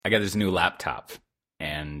I got this new laptop,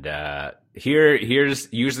 and here's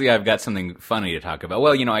usually I've got something funny to talk about.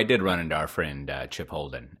 Well, I did run into our friend Chip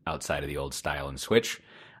Holden outside of the old Style and Switch.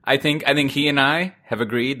 I think he and I have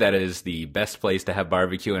agreed that it is the best place to have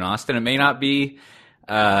barbecue in Austin. It may not be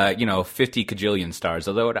 50 cajillion stars,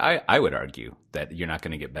 although I would argue that you're not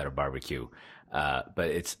going to get better barbecue.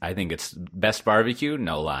 But I think it's best barbecue,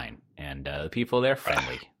 no line, and the people there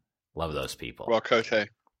friendly. Love those people. Well, Cote,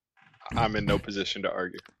 I'm in no position to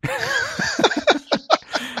argue.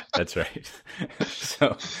 That's right.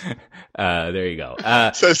 So there you go.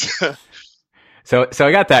 So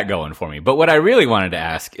I got that going for me. But what I really wanted to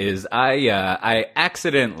ask is I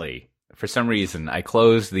accidentally, for some reason, I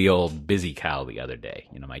closed the old BusyCal the other day,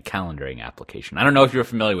 my calendaring application. I don't know if you're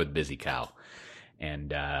familiar with BusyCal.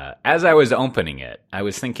 And as I was opening it, I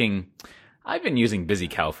was thinking, I've been using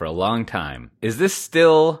BusyCal for a long time. Is this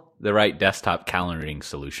still the right desktop calendaring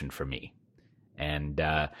solution for me? And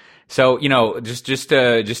so, just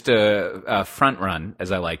a front run,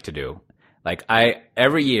 as I like to do. Like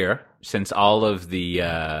every year since all of the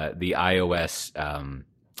iOS,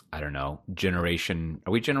 I don't know, generation.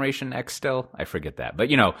 Are we Generation X still? I forget that. But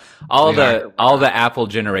all the Apple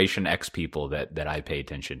Generation X people that I pay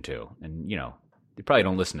attention to, and you probably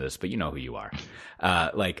don't listen to this, but you know who you are.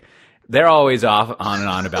 They're always on and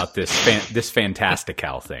on about this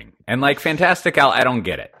Fantastical thing, and like Fantastical, I don't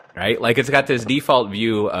get it. Right? Like it's got this default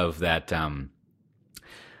view of that.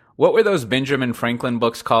 What were those Benjamin Franklin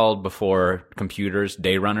books called before computers?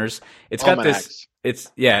 Day runners. It's got Almanacs.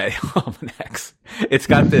 Almanacs. It's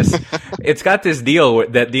got this deal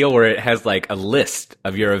where it has like a list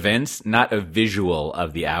of your events, not a visual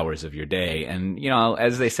of the hours of your day. And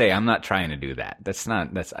as they say, I'm not trying to do that. That's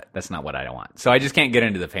not what I want. So I just can't get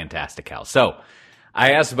into the Fantastical. So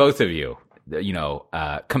I asked both of you,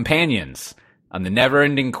 companions on the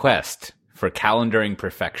never-ending quest for calendaring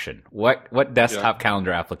perfection. What desktop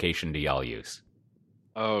calendar application do y'all use?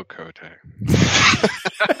 Oh, Cote.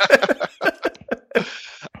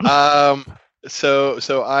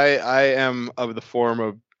 So I am of the form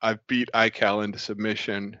of I've beat iCal into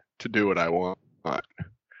submission to do what I want. Like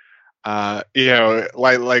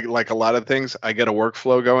a lot of things, I get a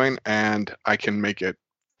workflow going and I can make it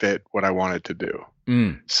fit what I want it to do.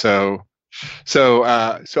 So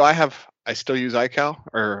I still use iCal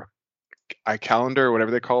or iCalendar or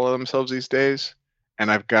whatever they call themselves these days.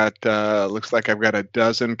 And I've got, looks like I've got a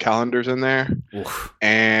dozen calendars in there. Oof.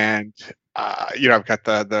 And, I've got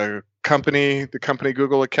the company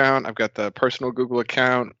Google account. I've got the personal Google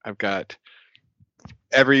account. I've got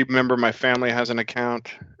every member of my family has an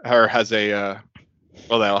account or has they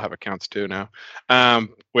all have accounts too now.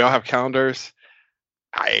 We all have calendars.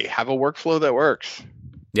 I have a workflow that works.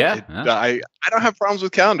 Yeah. I don't have problems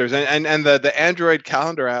with calendars, and the Android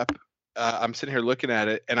calendar app. I'm sitting here looking at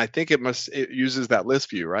it, and I think it uses that list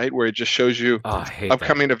view, right, where it just shows you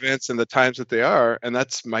upcoming events and the times that they are, and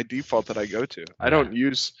that's my default that I go to. I don't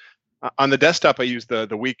use on the desktop. I use the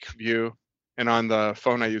week view, and on the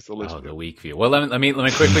phone I use the list view. The week view. Well, let me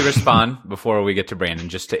quickly respond before we get to Brandon,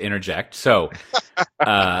 just to interject. So,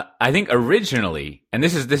 I think originally, and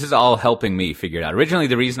this is all helping me figure it out. Originally,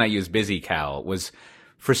 the reason I used BusyCal was,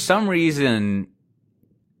 for some reason,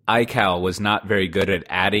 iCal was not very good at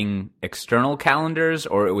adding external calendars,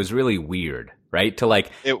 or it was really weird, right? To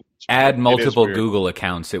add multiple Google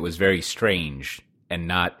accounts, it was very strange and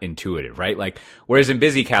not intuitive, right? Like, whereas in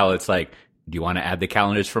BusyCal, it's like, do you want to add the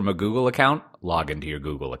calendars from a Google account? Log into your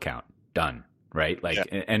Google account. Done, right? Like,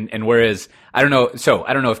 and whereas, I don't know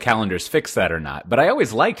if calendars fix that or not, but I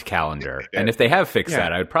always liked Calendar. And if they have fixed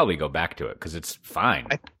that, I would probably go back to it because it's fine.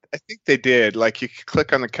 I think they did. Like, you could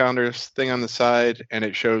click on the calendars thing on the side, and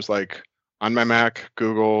it shows like on my Mac,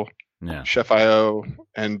 Google, Chef.io,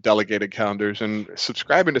 and delegated calendars. And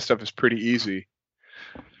subscribing to stuff is pretty easy.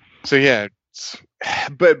 So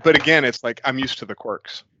but again, it's like I'm used to the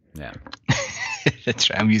quirks. Yeah, that's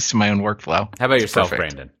right. I'm used to my own workflow. How about yourself,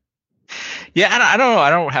 Brandon? Yeah, I don't know. I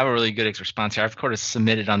don't have a really good response here. I've kind of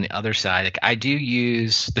submitted on the other side. Like, I do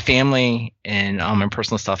use the family and all my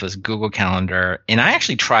personal stuff as Google Calendar, and I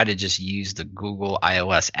actually try to just use the Google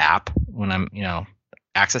iOS app when I'm,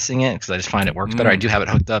 accessing it because I just find it works better. I do have it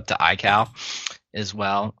hooked up to iCal as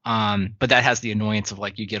well, but that has the annoyance of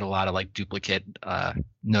like you get a lot of like duplicate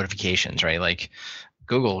notifications, right? Like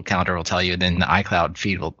Google Calendar will tell you, then the iCloud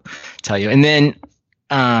feed will tell you, and then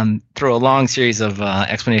through a long series of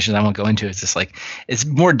explanations I won't go into, it's just like it's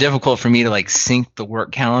more difficult for me to like sync the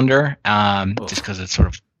work calendar just because it's sort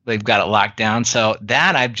of they've got it locked down. So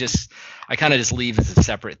that I kind of just leave as a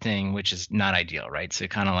separate thing, which is not ideal, right? So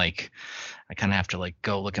kind of like I kind of have to like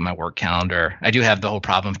go look at my work calendar. I do have the whole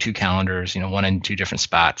problem of 2 calendars, one in 2 different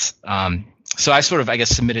spots. So I sort of, I guess,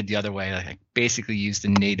 submitted the other way. Like I basically used the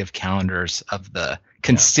native calendars of the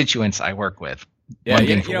constituents I work with. One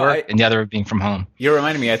being for work and the other being from home. You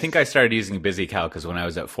reminded me. I think I started using BusyCal because when I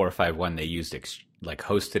was at 451, they used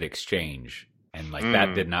hosted Exchange, and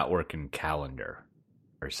that did not work in Calendar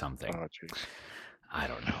or something. Oh, jeez. I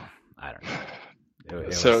don't know.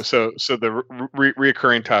 So the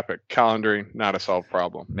reoccurring topic, calendaring, not a solved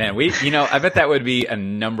problem. Man, I bet that would be a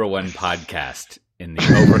number 1 podcast in the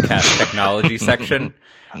Overcast technology section.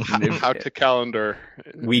 How to calendar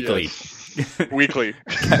weekly. Yes. Weekly.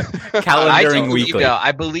 Calendaring weekly.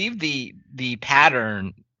 I believe the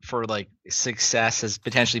pattern for like success has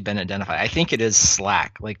potentially been identified. I think it is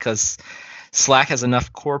Slack, because Slack has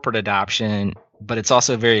enough corporate adoption, but it's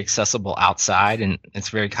also very accessible outside, and it's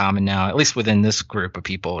very common now, at least within this group of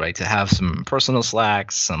people, right, to have some personal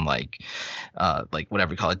Slacks, some like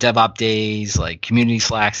whatever you call it, DevOps days, like community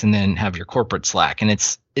Slacks, and then have your corporate Slack, and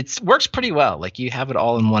it works pretty well. Like you have it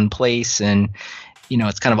all in one place, and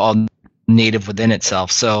it's kind of all native within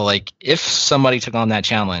itself. So like if somebody took on that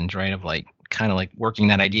challenge, right, of like kind of like working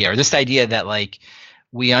that idea, or this idea that like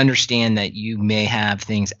we understand that you may have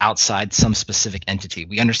things outside some specific entity.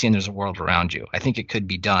 We understand there's a world around you. I think it could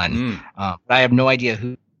be done. But I have no idea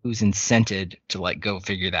who's incented to like go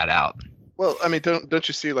figure that out. Well, I mean, don't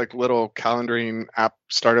you see like little calendaring app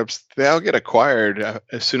startups? They all get acquired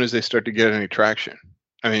as soon as they start to get any traction.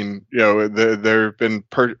 I mean, there have been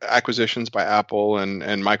acquisitions by Apple and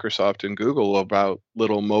Microsoft and Google about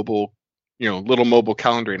little mobile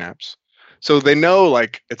calendaring apps. So they know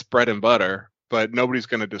like it's bread and butter, but nobody's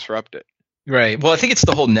going to disrupt it. Right. Well, I think it's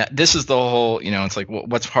the whole this is the whole, it's like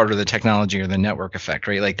what's harder, the technology or the network effect,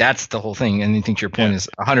 right? Like that's the whole thing. And I think your point is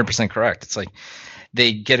 100% correct. It's like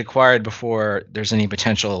they get acquired before there's any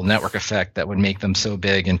potential network effect that would make them so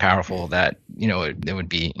big and powerful that, it would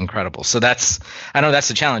be incredible. So I know that's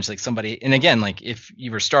the challenge. Like somebody, and again, like if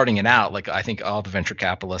you were starting it out, like I think all the venture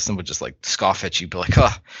capitalists would just like scoff at you, be like,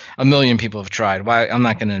 oh, 1 million people have tried. Why? I'm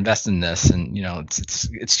not going to invest in this. And,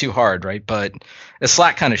 it's too hard. Right. But as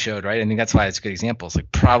Slack kind of showed, right. I think that's why it's a good example. It's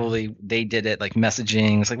like probably they did it like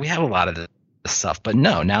messaging. It's like we have a lot of this stuff, but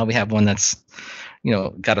no, now we have one that's,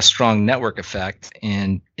 got a strong network effect,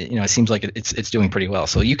 and it seems like it's doing pretty well.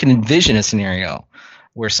 So you can envision a scenario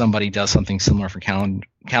where somebody does something similar for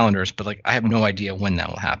calendars, but like I have no idea when that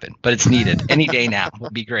will happen. But it's needed. Any day now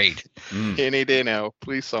would be great. Any day now,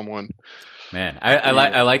 please, someone. Man,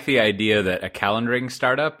 I like the idea that a calendaring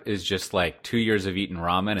startup is just like 2 years of eating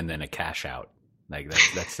ramen and then a cash out. Like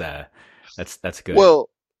that's good. Well,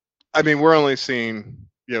 I mean, we're only seeing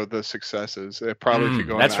the successes. Probably if you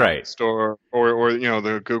go on the App Store or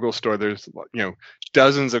the Google Store, there's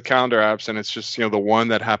dozens of calendar apps, and it's just the one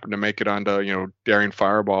that happened to make it onto Daring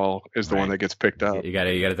Fireball is the one that gets picked up. You got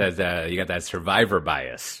that survivor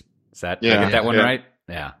bias. Is that did I get that one right?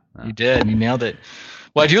 Yeah, you did. You nailed it.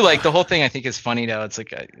 Well, I do like the whole thing. I think is funny now. It's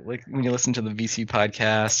like when you listen to the VC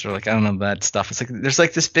podcast or like I don't know that stuff. It's like there's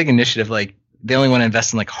like this big initiative. Like they only want to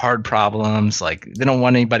invest in like hard problems. Like they don't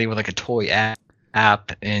want anybody with like a toy app,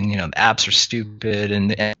 and the apps are stupid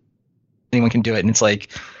and anyone can do it. And it's like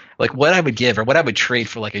what I would give or what I would trade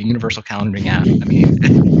for like a universal calendaring app. I mean,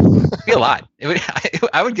 it'd be a lot.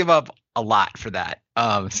 I would give up a lot for that.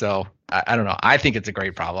 So I don't know. I think it's a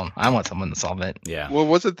great problem. I want someone to solve it. Yeah. Well,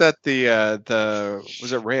 was it that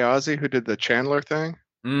was it Ray Ozzie who did the Chandler thing?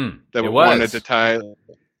 That wanted to tie.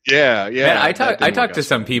 Yeah. Man, I talked to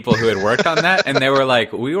some people who had worked on that, and they were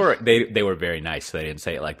like, they were very nice. So they didn't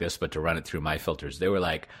say it like this, but to run it through my filters, they were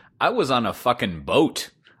like, I was on a fucking boat,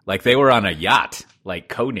 like they were on a yacht, like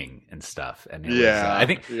coding and stuff. And I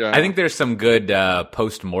think there's some good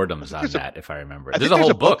post-mortems on that, if I remember. There's a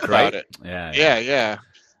whole book, right? It. Yeah.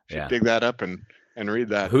 Dig that up and read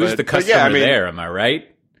that. Who's the customer there? Am I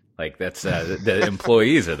right? Like that's the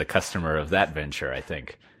employees are the customer of that venture, I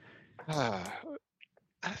think.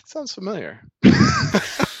 That sounds familiar.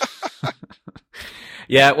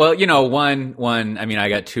 Yeah, well, one. I mean, I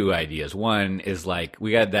got 2 ideas. One is like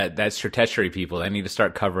we got that Stratechery people. They need to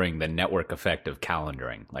start covering the network effect of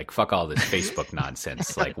calendaring. Like, fuck all this Facebook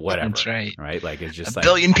nonsense. Like, whatever. That's right. Right? Like, it's just a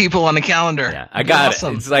billion people on the calendar. Yeah, I got it.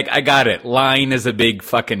 It's like I got it. Line is a big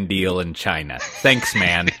fucking deal in China. Thanks,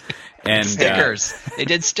 man. And stickers. They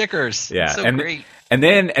did stickers. Yeah, so great. And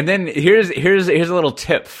then here's a little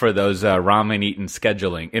tip for those ramen eating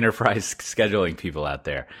enterprise scheduling people out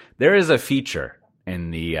there. There is a feature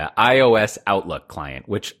in the iOS Outlook client,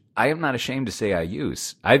 which I am not ashamed to say I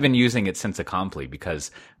use. I've been using it since Acompli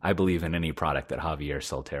because I believe in any product that Javier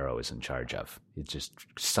Soltero is in charge of. It's just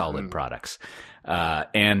solid products.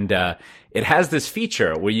 And it has this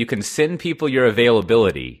feature where you can send people your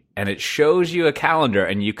availability, and it shows you a calendar,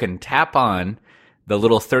 and you can tap on the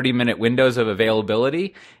little 30-minute windows of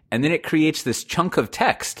availability, and then it creates this chunk of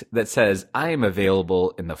text that says, I am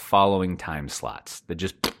available in the following time slots, that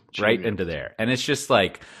just right into there. And it's just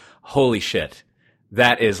like, holy shit.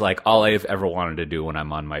 That is like all I've ever wanted to do when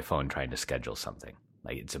I'm on my phone trying to schedule something.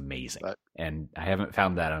 Like, it's amazing. And I haven't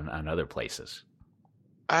found that on other places.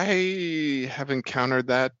 I have encountered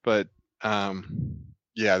that, but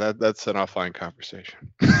yeah, that's an offline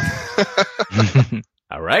conversation.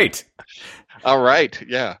 All right.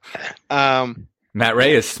 Yeah. Matt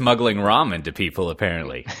Ray is smuggling ramen to people,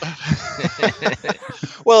 apparently.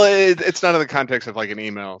 Well, it's not in the context of like an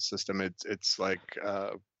email system. It's like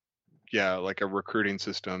like a recruiting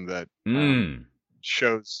system that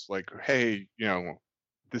shows like, hey,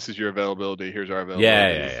 this is your availability. Here's our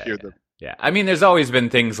availability. Yeah. I mean, there's always been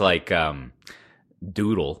things like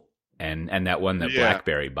Doodle and that one that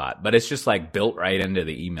BlackBerry bought, but it's just like built right into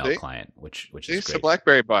the email client, which is great.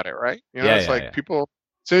 BlackBerry bought it, right? It's like people.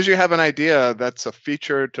 As soon as you have an idea, that's a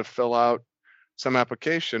feature to fill out some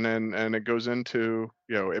application, and it goes into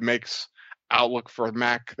it makes Outlook for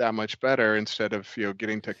Mac that much better instead of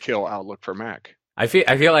getting to kill Outlook for Mac. I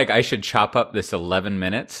feel like I should chop up this 11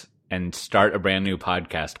 minutes and start a brand new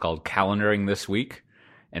podcast called Calendaring This Week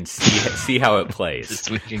and see how it plays. This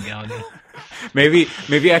week in calendar. Maybe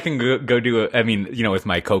I can go do with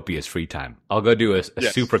my copious free time, I'll go do a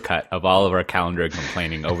supercut of all of our calendar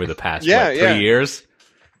complaining over the past 3 years.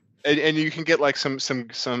 And you can get like some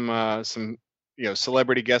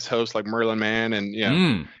celebrity guest hosts like Merlin Mann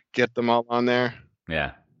and get them all on there.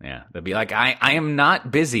 Yeah. They'll be like, I am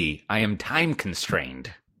not busy. I am time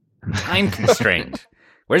constrained.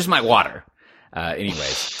 Where's my water?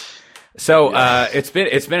 Anyways, so it's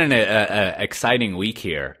been an exciting week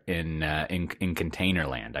here in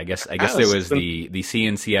Containerland. I guess there was the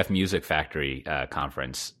CNCF Music Factory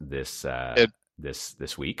conference this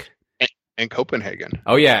week. In Copenhagen.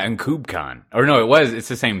 Oh yeah, and KubeCon. Or no, it's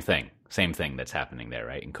the same thing. Same thing that's happening there,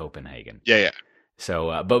 right? In Copenhagen. Yeah.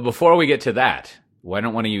 So, but before we get to that, why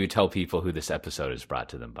don't one of you tell people who this episode is brought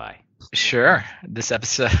to them by? Sure. This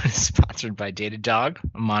episode is sponsored by Datadog,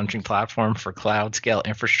 a monitoring platform for cloud-scale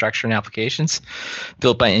infrastructure and applications.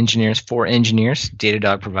 Built by engineers for engineers,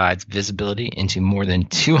 Datadog provides visibility into more than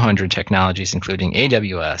 200 technologies, including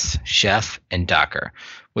AWS, Chef, and Docker,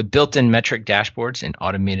 with built-in metric dashboards and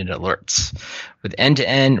automated alerts. With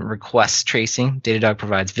end-to-end request tracing, Datadog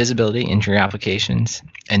provides visibility into your applications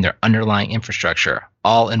and their underlying infrastructure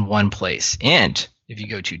all in one place. And if you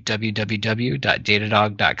go to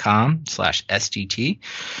www.datadog.com/SGT,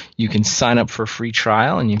 you can sign up for a free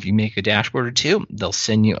trial. And if you make a dashboard or two, they'll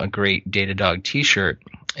send you a great Datadog t-shirt.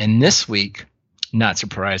 And this week, not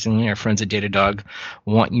surprisingly, our friends at Datadog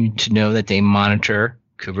want you to know that they monitor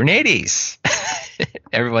Kubernetes.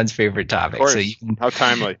 Everyone's favorite topic. Of course. How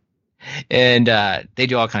timely. And they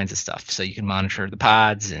do all kinds of stuff. So you can monitor the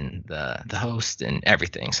pods and the host and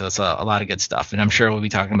everything. So it's a lot of good stuff. And I'm sure we'll be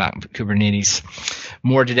talking about Kubernetes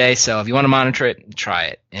more today. So if you want to monitor it, try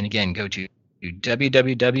it. And again, go to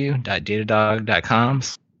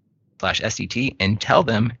www.datadog.com/SDT and tell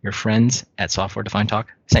them your friends at Software Defined Talk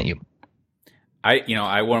sent you.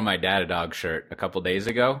 I wore my Datadog shirt a couple days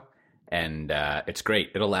ago, and it's great.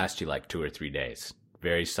 It'll last you like 2 or 3 days.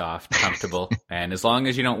 Very soft, comfortable, and as long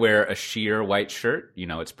as you don't wear a sheer white shirt,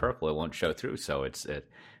 it's purple. It won't show through, so it's a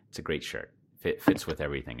great shirt. Fits with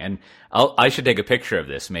everything. And I should take a picture of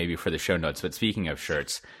this maybe for the show notes. But speaking of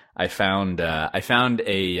shirts, I found a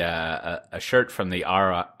shirt from the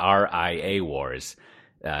RIA Wars.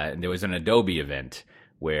 And there was an Adobe event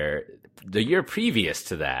where the year previous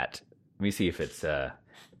to that. Let me see if it's.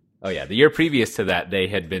 The year previous to that, they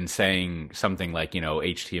had been saying something like,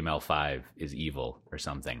 HTML5 is evil or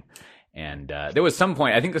something. And there was some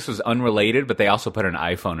point, I think this was unrelated, but they also put an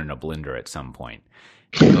iPhone in a blender at some point.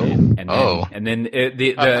 And then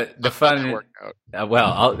the fun.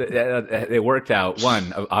 It worked out.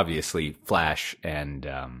 One, obviously, Flash and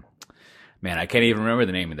I can't even remember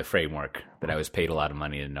the name of the framework that I was paid a lot of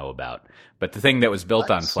money to know about. But the thing that was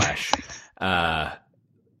built on Flash,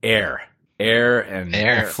 Air and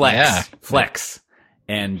Flex.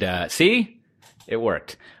 And see, it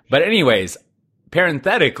worked. But anyways,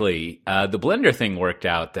 parenthetically, the Blender thing worked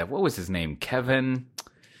out. What was his name? Kevin.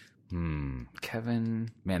 Man,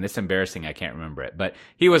 it's embarrassing. I can't remember it. But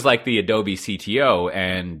he was like the Adobe CTO.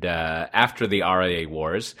 And after the RIA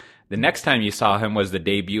Wars, The next time you saw him was the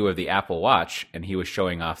debut of the Apple Watch, and he was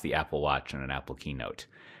showing off the Apple Watch in an Apple keynote.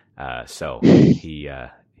 So he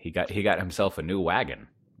got himself a new wagon,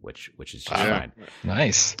 which is just fine.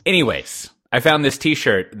 Nice. Anyways, I found this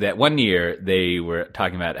T-shirt that one year they were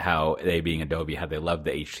talking about how they, being Adobe, how they loved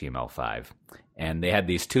the HTML5, and they had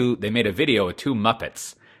they made a video with two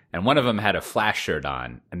Muppets. And one of them had a Flash shirt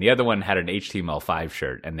on, and the other one had an HTML5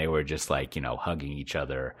 shirt, and they were just like, hugging each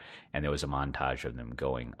other, and there was a montage of them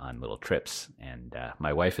going on little trips. And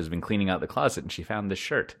my wife has been cleaning out the closet, and she found this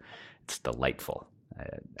shirt. It's delightful.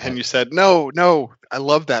 And you said, no, I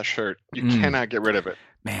love that shirt. You cannot get rid of it.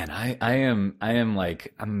 Man, I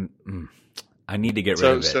need to get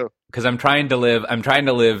rid of it because I'm trying to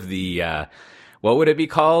live the. What would it be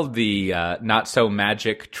called? The not so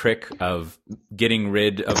magic trick of getting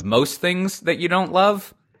rid of most things that you don't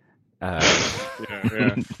love.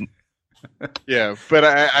 Yeah. But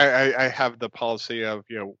I have the policy of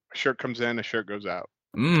a shirt comes in, a shirt goes out.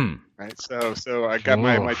 Right. So I got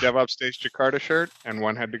my DevOps Days Jakarta shirt, and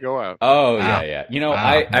one had to go out. Oh yeah.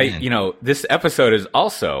 This episode is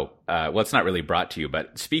also it's not really brought to you,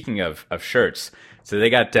 but speaking of shirts. So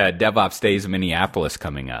they got DevOps Days Minneapolis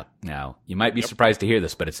coming up. Now, you might be surprised to hear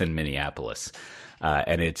this, but it's in Minneapolis.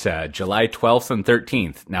 And it's July 12th and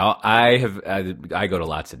 13th. Now, I go to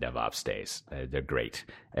lots of DevOps Days. They're great,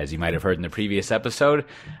 as you might have heard in the previous episode.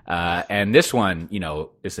 And this one,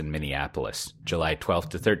 is in Minneapolis, July 12th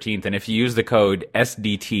to 13th. And if you use the code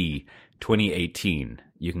SDT 2018,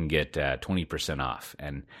 you can get 20% off.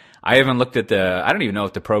 And I haven't looked at I don't even know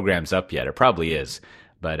if the program's up yet. It probably is.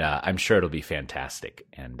 But I'm sure it'll be fantastic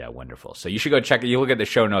and wonderful. So you should go check it. You look at the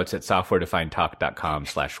show notes at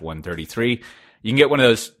softwaredefinedtalk.com/133. You can get one of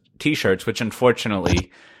those T-shirts, which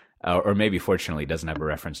unfortunately, or maybe fortunately, doesn't have a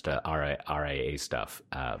reference to RIA stuff,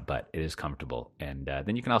 but it is comfortable. And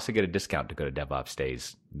then you can also get a discount to go to DevOps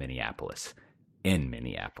Days in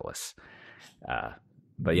Minneapolis.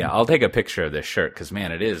 But yeah, I'll take a picture of this shirt because,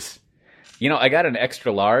 man, it is. I got an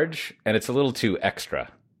extra large, and it's a little too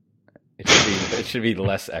extra. It should be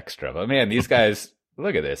less extra. But man, these guys,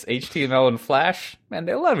 look at this. HTML and Flash, man,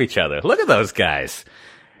 they love each other. Look at those guys.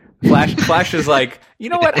 Flash is like, you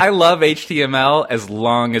know what? I love HTML as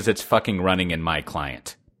long as it's fucking running in my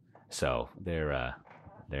client. So they're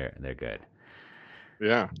good.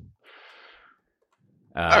 Yeah.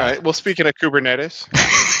 All right. Well, speaking of Kubernetes.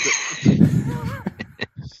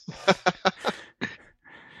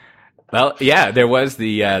 Well, yeah, there was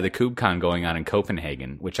the KubeCon going on in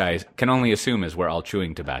Copenhagen, which I can only assume is where all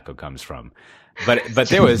chewing tobacco comes from. But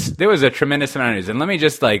there was a tremendous amount of news, and let me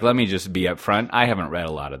just be upfront. I haven't read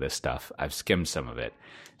a lot of this stuff. I've skimmed some of it.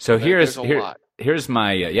 So here's my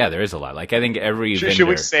there is a lot. Like I think every vendor... Should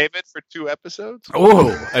we save it for 2 episodes? Oh,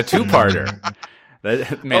 a 2-parter. A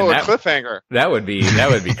cliffhanger. That would be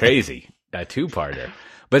crazy. A 2-parter.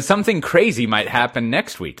 But something crazy might happen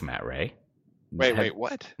next week, Matt Ray. Wait,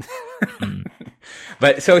 what?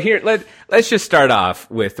 But so here, let's just start off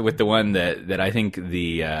with the one that I think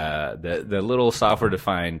the little software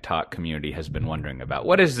defined talk community has been wondering about.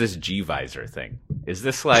 What is this gvisor thing? Is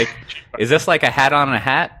this like a hat on a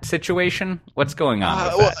hat situation? What's going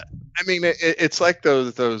on with that? I mean, it's like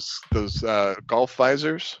those golf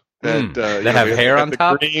visors that have hair on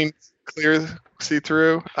top, green, clear, see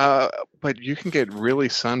through. But you can get really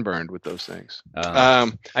sunburned with those things.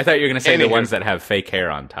 I thought you were going to say the ones that have fake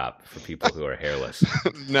hair on top for people who are hairless.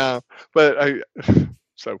 No, but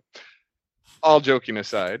so all joking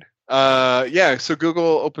aside, so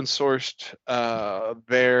Google open sourced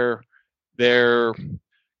their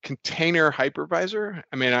container hypervisor.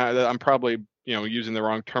 I mean, I'm probably using the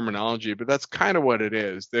wrong terminology, but that's kind of what it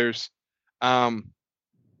is. There's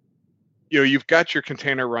you've got your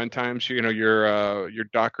container runtimes, your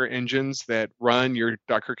Docker engines that run your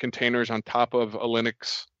Docker containers on top of a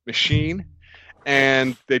Linux machine,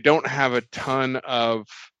 and they don't have a ton of,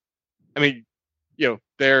 they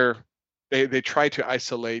try to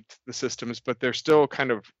isolate the systems, but they're still kind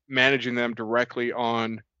of managing them directly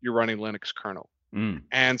on your running Linux kernel.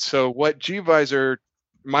 And so what gvisor,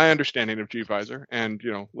 my understanding of gvisor, and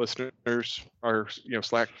listeners are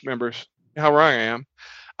Slack members, how wrong I am.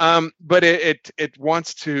 But it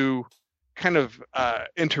wants to kind of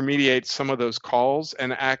intermediate some of those calls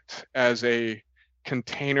and act as a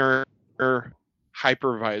container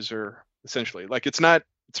hypervisor, essentially. Like it's not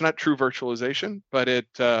true virtualization, but it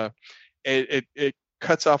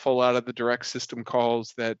cuts off a lot of the direct system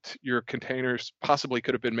calls that your containers possibly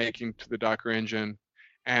could have been making to the Docker engine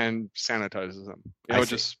and sanitizes them.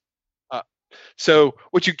 So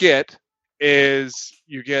what you get is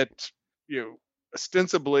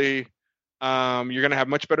ostensibly You're going to have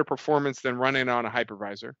much better performance than running on a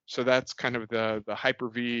hypervisor. So that's kind of the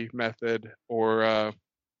Hyper-V method, or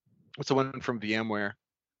what's the one from VMware?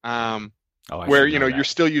 Where you're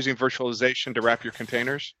still using virtualization to wrap your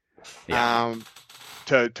containers,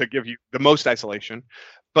 to give you the most isolation,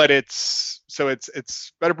 but it's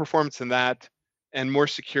better performance than that, and more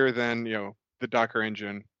secure than the Docker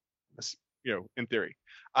engine, in theory.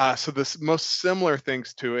 So the most similar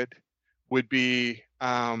things to it would be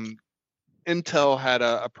Intel had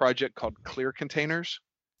a project called Clear Containers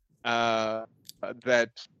that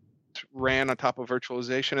ran on top of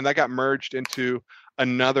virtualization, and that got merged into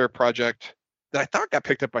another project that I thought got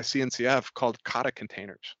picked up by CNCF called Kata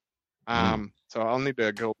Containers. So I'll need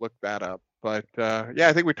to go look that up. But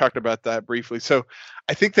I think we talked about that briefly. So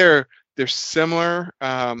I think they're similar.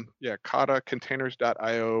 Kata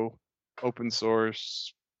Containers.io, open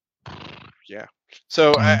source. Yeah.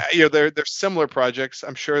 So they're similar projects.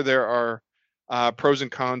 I'm sure there are pros and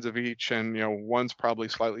cons of each, and one's probably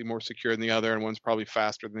slightly more secure than the other, and one's probably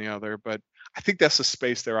faster than the other. But I think that's the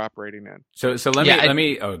space they're operating in. So let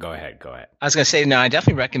me. Oh, go ahead. I was going to say, no, I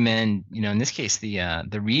definitely recommend. In this case, the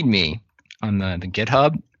README on the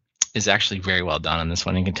GitHub is actually very well done on this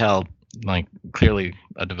one. You can tell, like, clearly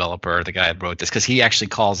a developer, the guy that wrote this, because he actually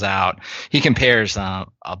compares a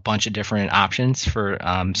bunch of different options for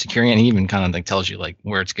securing it, and he even kind of like tells you like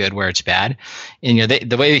where it's good, where it's bad. And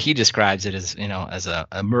the way that he describes it is as a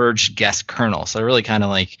merged guest kernel. So really kind of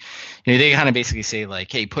like they kind of basically say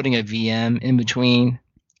like, hey, putting a VM in between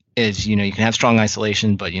is you can have strong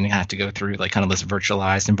isolation, but you have to go through like kind of this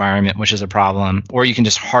virtualized environment, which is a problem, or you can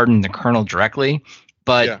just harden the kernel directly,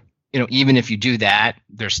 but even if you do that,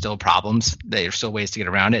 there's still problems. There's still ways to get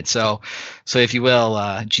around it. So if you will,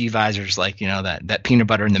 gVisor's like, that peanut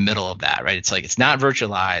butter in the middle of that, right? It's like, it's not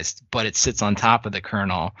virtualized, but it sits on top of the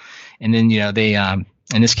kernel. And then, they,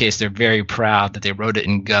 in this case, they're very proud that they wrote it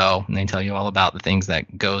in Go, and they tell you all about the things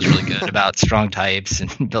that Go is really good about, strong types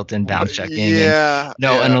and built-in bounce checking.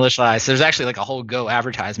 Uninitialized. So there's actually like a whole Go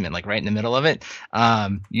advertisement, like right in the middle of it.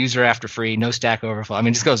 User after free, no Stack Overflow. I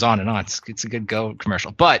mean, it just goes on and on. It's a good Go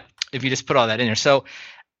commercial. But if you just put all that in there. So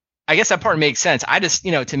I guess that part makes sense. I just,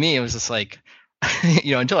 to me, it was just like,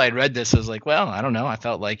 until I had read this, I was like, well, I don't know. I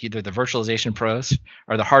felt like either the virtualization approach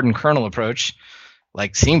or the hardened kernel approach,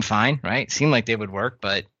 like, seemed fine, right? Seemed like they would work.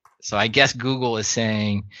 But so I guess Google is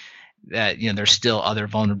saying that, there's still other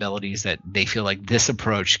vulnerabilities that they feel like this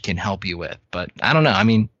approach can help you with. But I don't know. I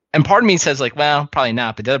mean, and part of me says like, well, probably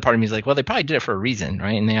not. But the other part of me is like, well, they probably did it for a reason,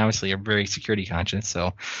 right? And they obviously are very security conscious.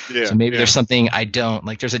 So maybe there's something I don't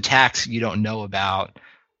like. There's attacks you don't know about.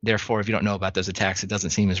 Therefore, if you don't know about those attacks, it doesn't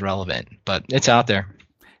seem as relevant. But it's out there.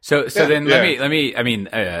 So then let me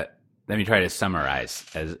try to summarize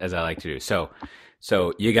as I like to do.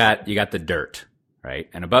 So you got the dirt, right?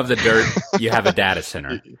 And above the dirt, you have a data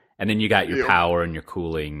center. And then you got your power and your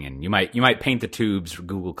cooling, and you might paint the tubes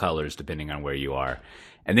Google colors depending on where you are.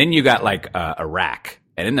 And then you got like a rack,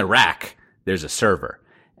 and in the rack there's a server,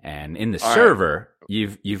 and in the server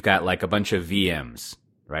you've got like a bunch of VMs,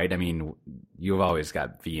 right? I mean, you've always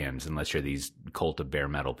got VMs unless you're these cult of bare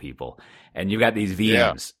metal people, and you've got these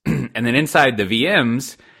VMs, and then inside the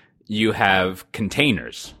VMs you have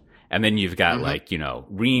containers, and then you've got like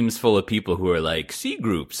reams full of people who are like C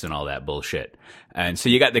groups and all that bullshit, and so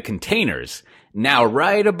you got the containers. Now,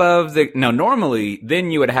 right above normally, then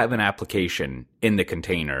you would have an application in the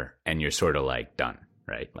container, and you're sort of like done,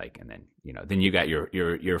 right? Like, and then then you got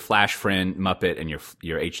your Flash friend Muppet and your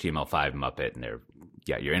HTML5 Muppet, and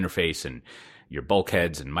your interface and your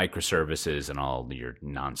bulkheads and microservices and all your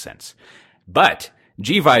nonsense. But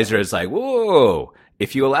gVisor is like, whoa!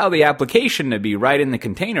 If you allow the application to be right in the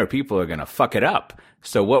container, people are going to fuck it up.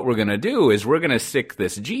 So what we're going to do is we're going to stick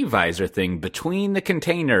this gVisor thing between the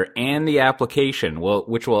container and the application,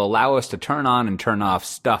 which will allow us to turn on and turn off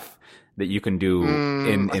stuff that you can do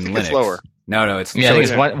in Linux. It's lower. No, it's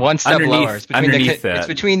it's one step lower. It's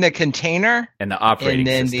between the container and the operating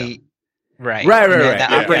system. Right.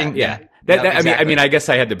 The operating. Exactly. I mean, I guess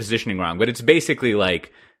I had the positioning wrong, but it's basically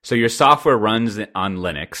like, so your software runs on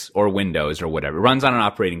Linux or Windows or whatever, it runs on an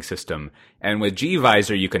operating system. And with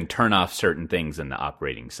gVisor, you can turn off certain things in the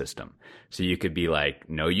operating system. So you could be like,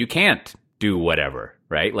 no, you can't do whatever,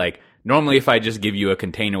 right? Like, normally if I just give you a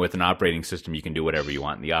container with an operating system, you can do whatever you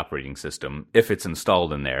want in the operating system if it's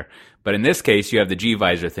installed in there. But in this case, you have the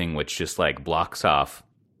gVisor thing, which just like blocks off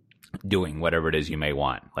doing whatever it is you may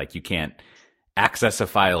want. Like, you can't access a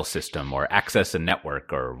file system or access a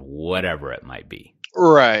network or whatever it might be.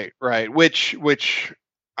 Right. Which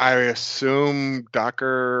I assume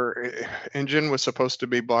Docker engine was supposed to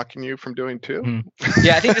be blocking you from doing too. Mm-hmm.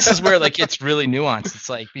 Yeah, I think this is where like it's really nuanced. It's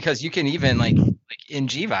like because you can even like in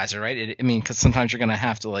gvisor, right? Because sometimes you're going to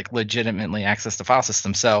have to like legitimately access the file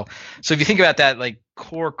system. So if you think about that, like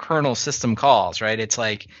core kernel system calls, right? It's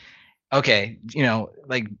like, okay,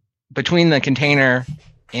 like between the container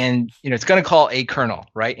and it's going to call a kernel,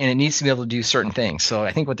 right? And it needs to be able to do certain things. So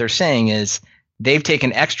I think what they're saying is they've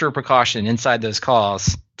taken extra precaution inside those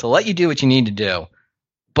calls to let you do what you need to do,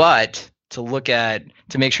 but to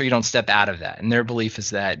make sure you don't step out of that. And their belief is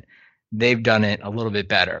that they've done it a little bit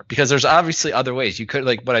better because there's obviously other ways. You could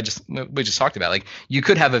like what we just talked about. Like you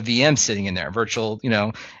could have a VM sitting in there, virtual,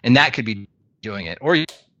 and that could be doing it, or you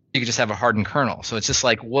could just have a hardened kernel. So it's just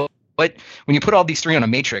like what when you put all these three on a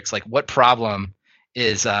matrix, like what problem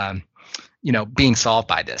is being solved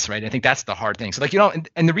by this, right? I think that's the hard thing. So like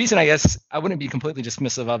and the reason I guess I wouldn't be completely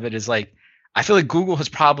dismissive of it is like I feel like Google has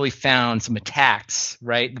probably found some attacks,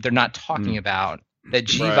 right, that they're not talking about that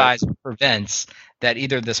gvisor prevents, that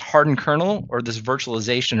either this hardened kernel or this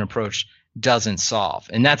virtualization approach doesn't solve.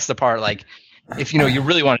 And that's the part, like, if you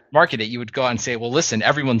really want to market it, you would go out and say, well, listen,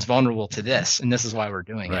 everyone's vulnerable to this, and this is why we're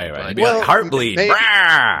doing it. Right. Well, Heartbleed.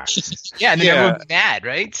 Yeah, and then everyone would be mad,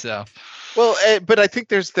 right? So. Well, but I think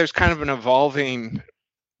there's kind of an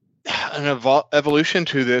evolution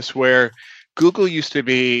to this where Google used to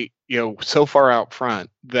be, so far out front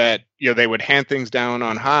that, they would hand things down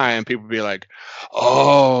on high and people would be like,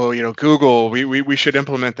 oh, Google, we should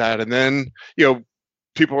implement that. And then,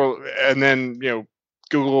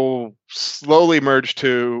 Google slowly merged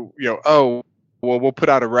to, oh, well, we'll put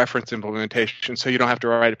out a reference implementation so you don't have to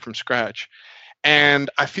write it from scratch. And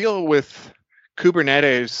I feel with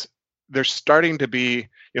Kubernetes, they're starting to be,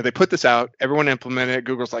 they put this out, everyone implemented it.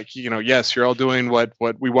 Google's like, yes, you're all doing what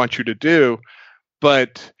we want you to do.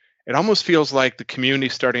 But it almost feels like the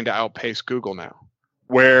community's starting to outpace Google now,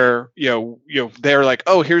 where, they're like,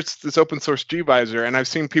 oh, here's this open source gvisor. And I've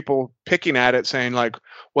seen people picking at it saying like,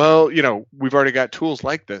 well, we've already got tools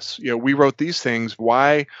like this. We wrote these things.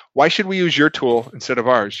 Why should we use your tool instead of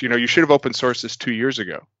ours? You should have open sourced this 2 years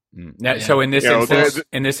ago. Now, so in this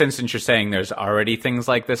instance, you're saying there's already things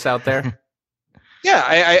like this out there? Yeah,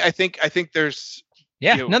 I think there's.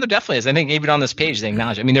 Yeah, no, there definitely is. I think even on this page they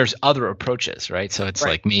acknowledge. I mean, there's other approaches, right? So it's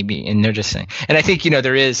like maybe, and they're just saying, and I think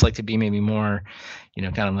there is like to be maybe more,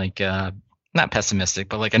 kind of like not pessimistic,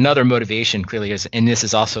 but like another motivation clearly is, and this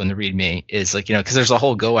is also in the README, is like because there's a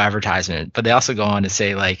whole Go advertisement, but they also go on to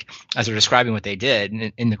say like as they're describing what they did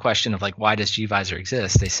in the question of like why does gvisor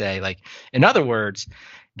exist, they say like in other words,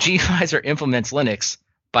 gvisor implements Linux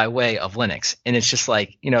by way of Linux. And it's just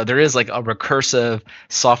like, there is like a recursive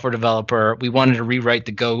software developer. We wanted to rewrite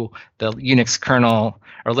the Unix kernel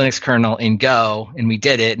or Linux kernel in Go, and we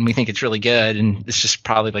did it, and we think it's really good. And it's just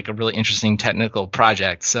probably like a really interesting technical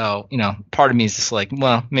project. So, part of me is just like,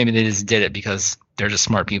 well, maybe they just did it because they're just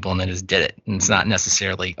smart people and they just did it. And it's not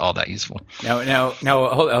necessarily all that useful. Now,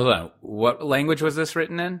 hold on. What language was this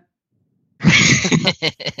written in?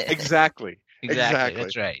 Exactly.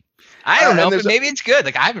 That's right. I don't know, but maybe it's good.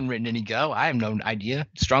 Like I haven't written any Go. I have no idea.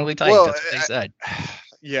 Strongly typed. Well, that's what they said.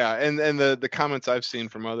 Yeah, and the comments I've seen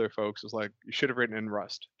from other folks is like you should have written in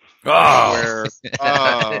Rust. Rust is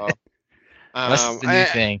the new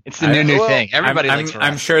thing. It's the new thing. Everybody likes Rust.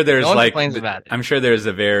 I'm sure there's no one complains about it. I'm sure there's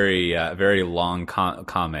a very very long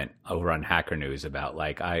comment over on Hacker News about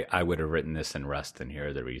like I would have written this in Rust, and here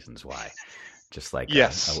are the reasons why. Just like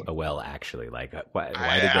actually, like why did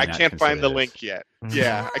they not I can't find the link yet.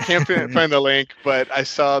 Yeah, I can't find the link, but I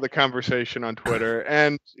saw the conversation on Twitter,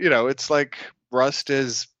 and it's like Rust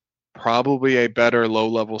is probably a better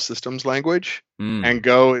low-level systems language, and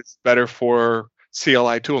Go is better for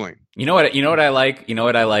CLI tooling. You know what I like? You know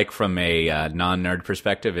what I like from a non-nerd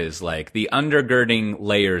perspective is like the undergirding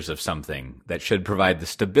layers of something that should provide the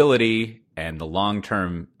stability and the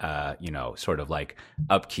long-term, sort of like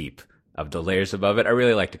upkeep of the layers above it. I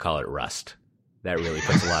really like to call it Rust. That really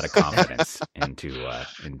puts a lot of confidence into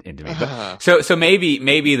me. But, so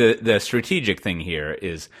maybe the strategic thing here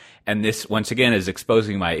is, and this once again is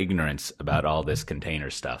exposing my ignorance about all this container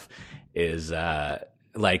stuff, is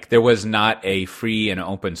like there was not a free and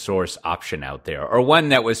open source option out there, or one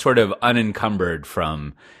that was sort of unencumbered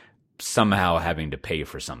from somehow having to pay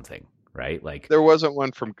for something, right? Like there wasn't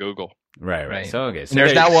one from Google. Right. So So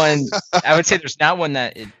there's not one. I would say there's not one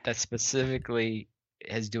that specifically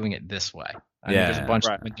is doing it this way. I mean, there's a bunch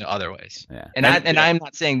of other ways. Yeah. And I'm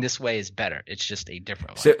not saying this way is better. It's just a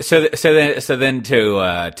different way. So then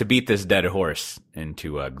to beat this dead horse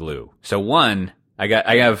into glue. So one,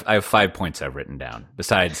 I have 5 points I've written down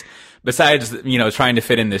besides besides, trying to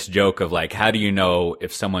fit in this joke of like, how do you know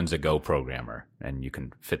if someone's a Go programmer? And you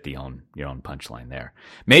can fit your own punchline there.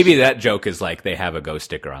 Maybe that joke is like they have a Go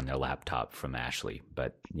sticker on their laptop from Ashley,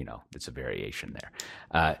 but it's a variation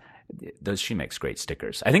there. She makes great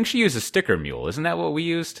stickers. I think she uses Sticker Mule. Isn't that what we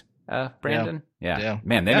used? Brandon? Yeah.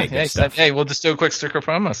 Man, they make good stuff. Hey, we'll just do a quick sticker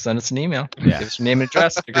promo. Send us an email. Yeah. Give us your name and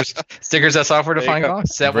address. Stickers at Software Defined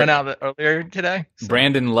Talks. That went out earlier today. So.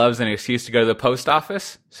 Brandon loves an excuse to go to the post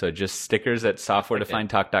office. So just stickers at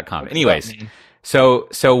softwaredefinedtalk.com. Anyways, so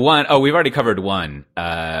one, we've already covered one.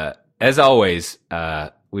 As always,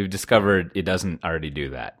 we've discovered it doesn't already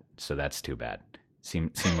do that. So that's too bad.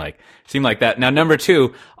 Seem like that. Now, number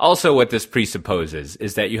two, also what this presupposes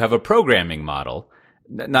is that you have a programming model.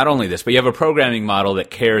 Not only this, but you have a programming model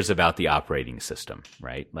that cares about the operating system,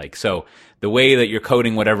 right? Like, so the way that you're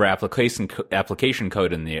coding whatever application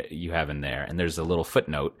code you have in there, and there's a little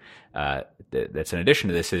footnote that's in addition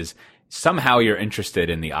to this, is somehow you're interested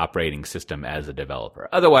in the operating system as a developer.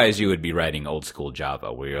 Otherwise, you would be writing old school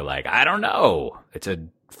Java where you're like, I don't know, it's a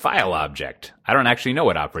file object. I don't actually know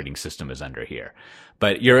what operating system is under here.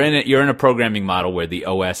 But you're in a programming model where the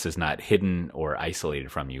OS is not hidden or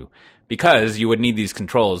isolated from you. Because you would need these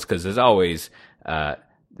controls, because as always,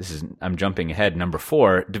 I'm jumping ahead. Number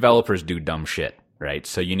 4, developers do dumb shit, right?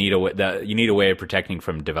 So you need a way of protecting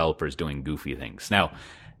from developers doing goofy things. Now,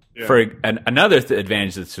 for another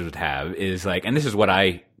advantage that this would have is like, and this is what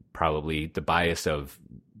the bias of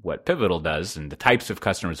what Pivotal does and the types of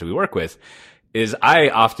customers that we work with, is I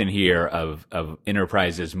often hear of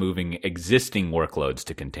enterprises moving existing workloads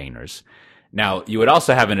to containers. Now, you would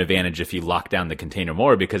also have an advantage if you lock down the container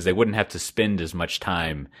more, because they wouldn't have to spend as much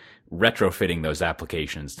time retrofitting those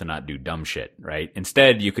applications to not do dumb shit, right?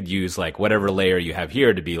 Instead, you could use like whatever layer you have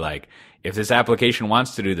here to be like, if this application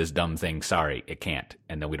wants to do this dumb thing, sorry, it can't.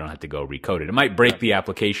 And then we don't have to go recode it. It might break the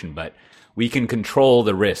application, but we can control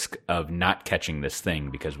the risk of not catching this thing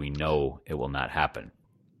because we know it will not happen.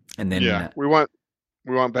 And then we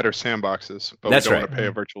want better sandboxes, but we don't want to pay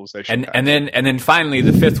a virtualization tax. And then finally,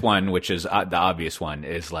 the fifth one, which is the obvious one,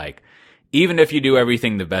 is like, even if you do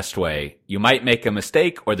everything the best way, you might make a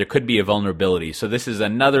mistake or there could be a vulnerability. So this is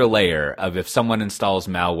another layer of if someone installs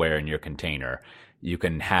malware in your container, you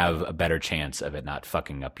can have a better chance of it not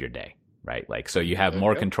fucking up your day, right? Like, so you have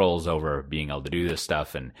more controls over being able to do this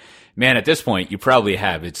stuff. And man, at this point, you probably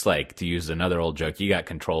have, it's like, to use another old joke, you got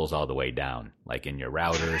controls all the way down, like in your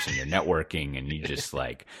routers and your networking, and you just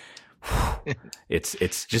like,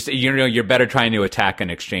 it's just, you're better trying to attack an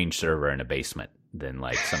Exchange server in a basement than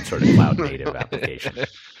like some sort of cloud native application.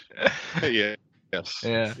 Yes.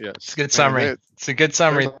 It's a good summary. It's a good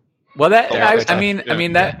summary. Well,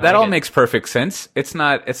 that all makes perfect sense. It's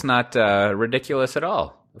not ridiculous at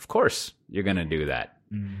all. Of course, you're going to do that.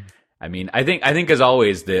 I mean, I think as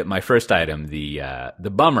always, my first item, the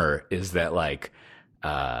bummer is that like,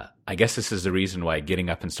 I guess this is the reason why getting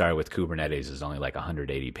up and started with Kubernetes is only like a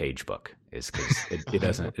 180-page book, is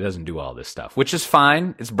because it doesn't do all this stuff, which is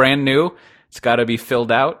fine. It's brand new. It's got to be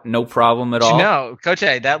filled out. No problem at all. No, Coach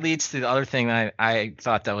A, that leads to the other thing I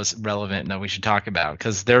thought that was relevant and that we should talk about,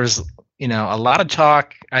 because there's, a lot of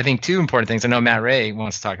talk. I think 2 important things. I know Matt Ray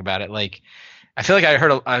wants to talk about it. Like, I feel like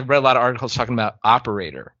I read a lot of articles talking about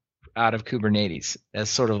Operator out of Kubernetes as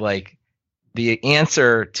sort of like the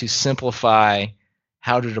answer to simplify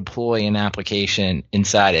how to deploy an application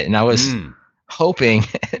inside it. And I was hoping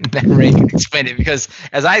Matt Ray could explain it, because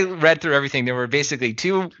as I read through everything, there were basically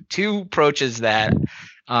two approaches that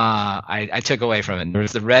I took away from it. There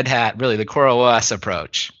was the Red Hat, really the CoreOS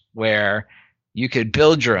approach, where you could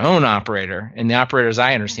build your own operator. And the operator, as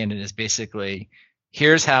I understand it, is basically,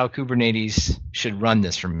 here's how Kubernetes should run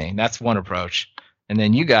this for me. That's one approach. And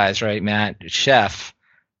then you guys, right, Matt, Chef,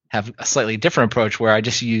 have a slightly different approach where I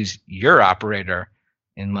just use your operator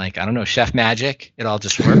and, like, I don't know, Chef Magic, it all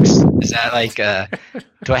just works. Is that like,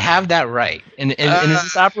 do I have that right? And is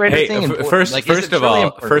this operator thing important?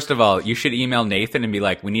 First of all, you should email Nathan and be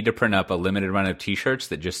like, we need to print up a limited run of T-shirts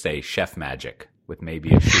that just say Chef Magic with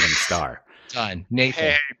maybe a shooting star. Done.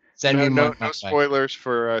 Nathan, send me more. No spoilers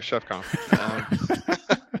for ChefConf.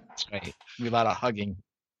 That's right. A lot of hugging.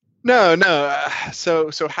 No.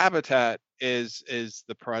 So Habitat is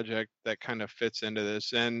the project that kind of fits into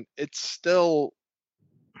this, and it's still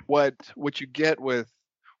what you get with.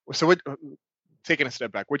 So what? Taking a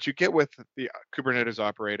step back, what you get with the Kubernetes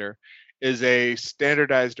operator is a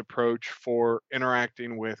standardized approach for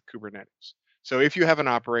interacting with Kubernetes. So if you have an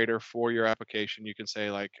operator for your application, you can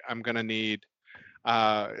say, like, I'm going to need,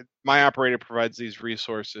 my operator provides these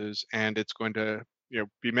resources, and it's going to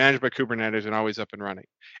be managed by Kubernetes and always up and running.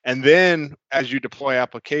 And then as you deploy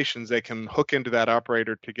applications, they can hook into that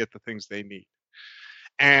operator to get the things they need.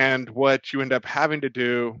 And what you end up having to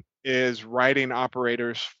do is writing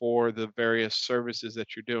operators for the various services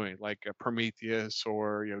that you're doing, like Prometheus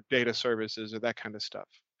or data services or that kind of stuff.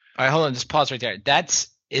 All right, hold on, just pause right there. Did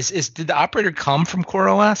the operator come from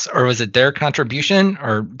CoreOS, or was it their contribution,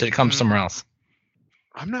 or did it come somewhere else?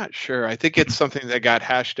 I'm not sure. I think it's something that got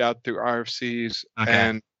hashed out through RFCs,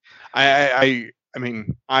 and I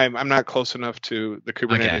mean, I'm not close enough to the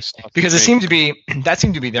Kubernetes stuff because it seemed to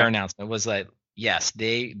be their announcement was like, yes,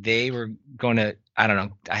 they were going to, I don't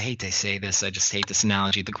know, I hate to say this, I just hate this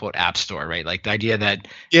analogy, the quote app store, right? Like the idea that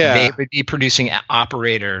they would be producing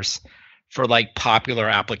operators for like popular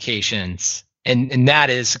applications. And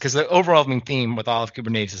that is because the overall theme with all of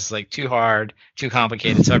Kubernetes is like too hard, too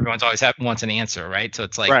complicated. So everyone's always wants an answer, right? So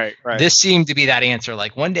it's like, right. This seemed to be that answer.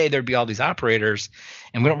 Like one day there'd be all these operators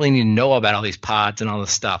and we don't really need to know about all these pods and all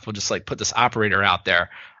this stuff. We'll just like put this operator out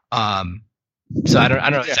there. So I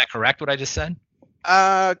don't know. Is that correct what I just said?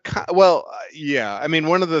 Well, yeah. I mean,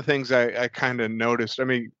 one of the things I kind of noticed, I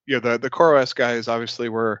mean, the CoreOS guys obviously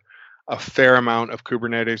were a fair amount of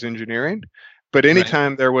Kubernetes engineering. But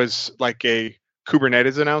anytime there was like a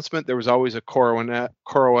Kubernetes announcement, there was always a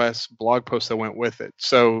CoreOS blog post that went with it.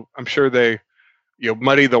 So I'm sure they,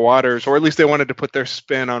 muddy the waters, or at least they wanted to put their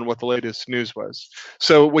spin on what the latest news was.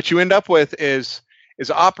 So what you end up with is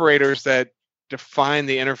operators that define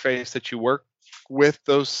the interface that you work with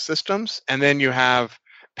those systems, and then you have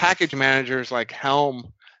package managers like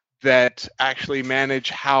Helm that actually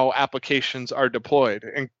manage how applications are deployed,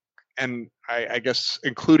 and I guess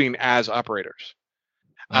including as operators.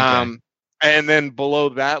 Okay. And then below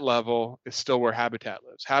that level is still where Habitat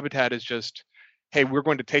lives. Habitat is just, hey, we're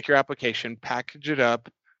going to take your application, package it up,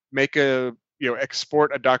 make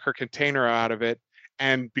export a Docker container out of it.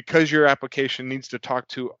 And because your application needs to talk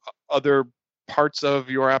to other parts of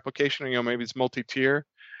your application, maybe it's multi-tier,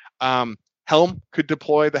 Helm could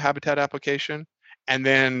deploy the Habitat application. And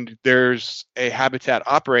then there's a Habitat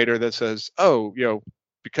operator that says, oh,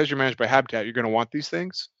 because you're managed by Habitat, you're going to want these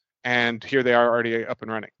things, and here they are already up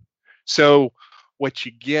and running. So what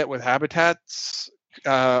you get with Habitat's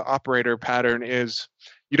operator pattern is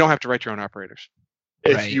you don't have to write your own operators.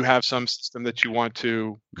 If you have some system that you want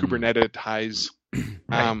to Kubernetize.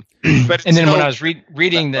 But and then when I was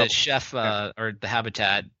reading the Chef or the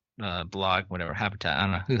Habitat blog, whatever, Habitat, I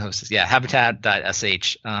don't know who hosts this. Yeah,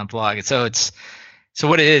 habitat.sh blog. So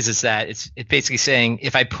what it is that it's basically saying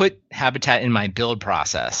if I put Habitat in my build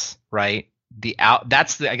process, right? I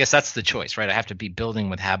guess that's the choice, right? I have to be building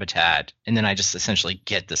with Habitat, and then I just essentially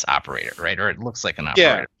get this operator, right? Or it looks like an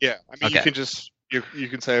operator. Yeah. I mean, you can just you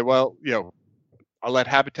can say, well, I'll let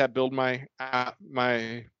Habitat build my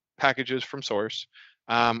packages from source,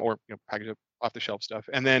 or package off the shelf stuff,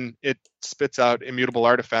 and then it spits out immutable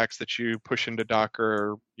artifacts that you push into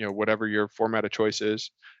Docker or whatever your format of choice is.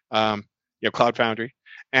 Cloud Foundry,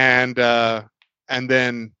 and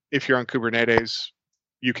then if you're on Kubernetes,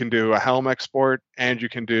 you can do a Helm export, and you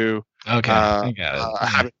can do I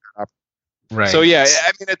got it. Right. So yeah,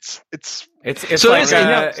 I mean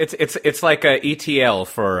it's like a ETL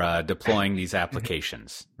for deploying these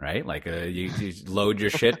applications, right? Like you load your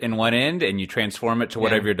shit in one end and you transform it to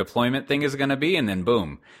whatever your deployment thing is going to be, and then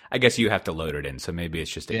boom. I guess you have to load it in, so maybe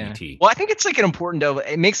it's just an ET. Well, I think it's like an important though.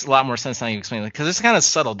 It makes a lot more sense now you explain it, because it's kind of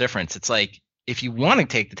subtle difference. It's like if you want to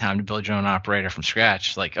take the time to build your own operator from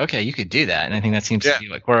scratch, like okay, you could do that, and I think that seems to be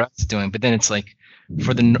like what it's doing. But then it's like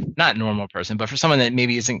for the not normal person, but for someone that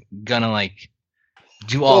maybe isn't gonna like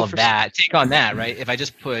do all of that, take on that, right? If I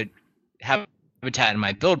just put Habitat in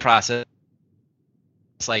my build process,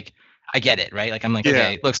 it's like I get it, right? Like I'm like,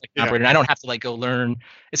 okay, it looks like an operator. I don't have to like go learn.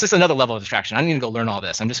 It's just another level of abstraction. I don't need to go learn all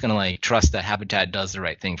this. I'm just gonna like trust that Habitat does the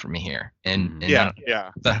right thing for me here. And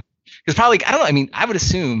because probably I don't know. I mean, I would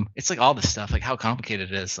assume it's like all this stuff, like how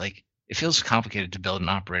complicated it is. Like it feels complicated to build an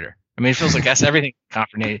operator. I mean, it feels like that's everything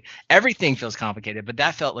complicated. Everything feels complicated, but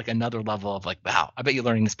that felt like another level of like, wow, I bet you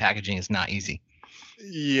learning this packaging is not easy.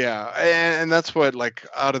 Yeah, and that's what, like,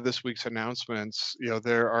 out of this week's announcements,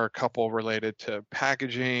 there are a couple related to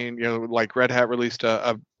packaging. Like Red Hat released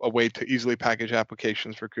a way to easily package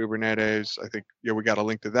applications for Kubernetes. I think we got a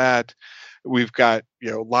link to that. We've got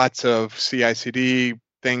lots of CI/CD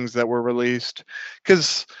things that were released,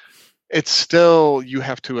 because it's still, you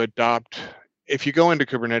have to adopt. If you go into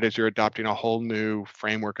Kubernetes, you're adopting a whole new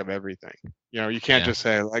framework of everything. You can't just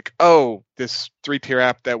say like, oh, this 3-tier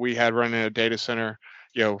app that we had running in a data center,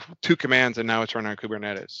 2 commands and now it's running on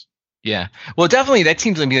Kubernetes. Yeah. Well, definitely that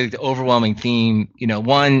seems to be like the overwhelming theme.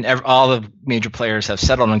 All the major players have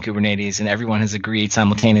settled on Kubernetes and everyone has agreed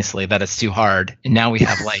simultaneously that it's too hard. And now we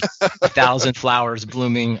have like 1,000 flowers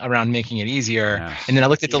blooming around making it easier. Yeah. And then I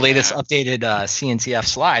looked at the latest updated CNCF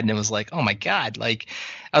slide and it was like, oh my God, like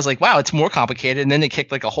I was like, wow, it's more complicated. And then they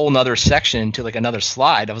kicked like a whole nother section to like another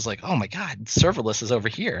slide. I was like, oh my God, serverless is over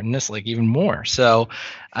here. And this like even more. So,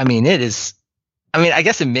 I mean, I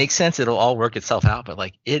guess it makes sense. It'll all work itself out, but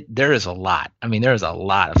like there is a lot. I mean, there is a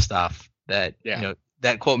lot of stuff that,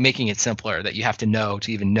 that quote, making it simpler that you have to know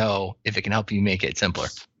to even know if it can help you make it simpler.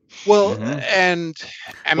 Well, and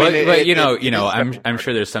I mean, I'm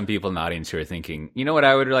sure there's some people in the audience who are thinking, you know what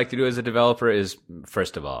I would like to do as a developer is,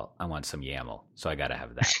 first of all, I want some YAML, so I got to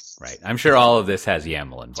have that, right? I'm sure all of this has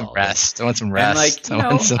YAML involved. I want some REST. And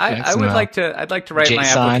I'd like to write JSON. My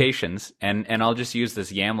applications, and I'll just use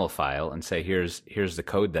this YAML file and say, here's the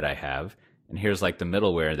code that I have, and here's like the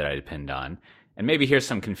middleware that I depend on. And maybe here's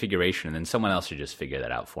some configuration, and then someone else should just figure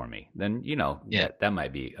that out for me. Then, that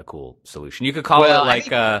might be a cool solution. You could call it like,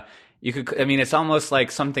 it's almost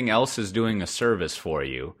like something else is doing a service for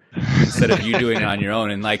you instead of you doing it on your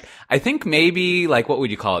own. And like, I think maybe like, what would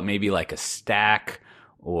you call it? Maybe like a stack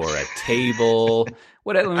or a table.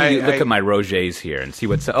 Let me look at my Rogers here and see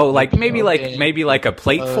what's, maybe like a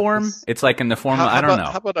plate form. It's like in the form of, I don't know.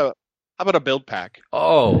 How about a build pack?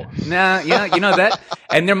 Oh, nah, yeah, that.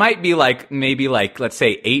 And there might be maybe let's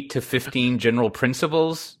say 8 to 15 general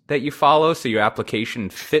principles that you follow so your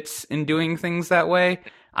application fits in doing things that way.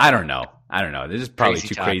 I don't know. This is probably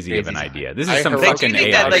too crazy of an idea. This is some fucking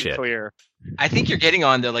AI shit. Clear. I think you're getting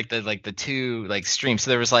on to the two streams.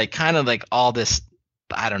 So there was kind of all this,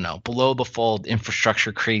 I don't know, below the fold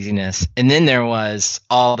infrastructure craziness. And then there was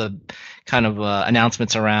all the kind of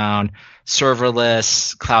announcements around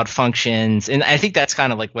serverless cloud functions. And I think that's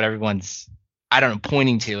kind of what everyone's,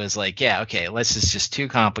 pointing to is this is just too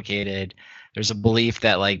complicated. There's a belief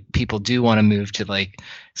that people do want to move to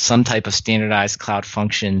some type of standardized cloud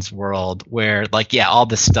functions world where all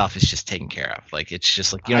this stuff is just taken care of. It's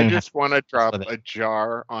just you don't I just want to drop a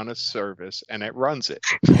jar on a service and it runs it.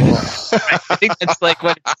 I think that's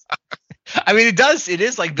what it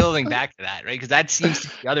is building back to that, right? Because that seems to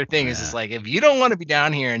be the other thing is just if you don't want to be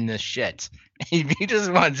down here in this shit, if you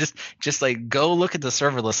just want to just go look at the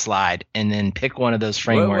serverless slide and then pick one of those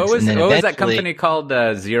frameworks. What was that company called?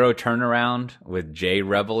 Zero Turnaround with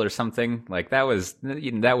JRebel or something that was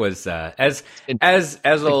as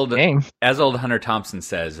old Hunter Thompson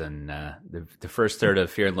says in the first third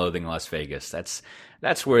of Fear and Loathing in Las Vegas.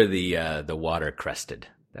 That's where the water crested.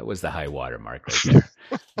 That was the high water mark right there.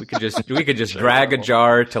 We could just drag a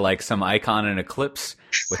jar to some icon in Eclipse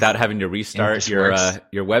without having to restart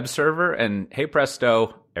your web server, and hey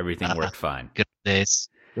presto, everything worked fine. Good days.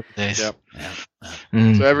 Yep. Yeah.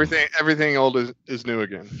 So everything old is new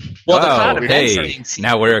again. Well, the cloud events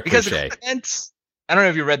now we're a cliche. I don't know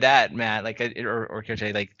if you read that, Matt, or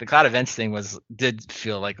cliche. The cloud events thing did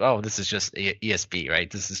feel this is just ESB, right?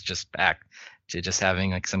 This is just back to just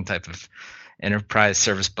having some type of enterprise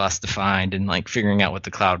service bus defined and figuring out what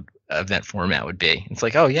the cloud event format would be. It's I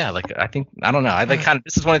don't know.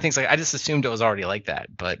 This is one of the things I just assumed it was already like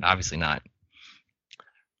that, but obviously not.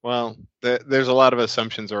 Well, there's a lot of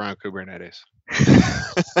assumptions around Kubernetes.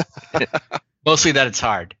 Mostly that it's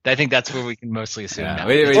hard. I think that's where we can mostly assume. Yeah.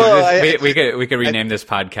 We could rename this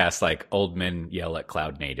podcast Old Men Yell at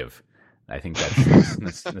Cloud Native. I think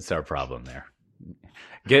that's our problem there.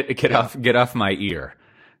 Get off my ear.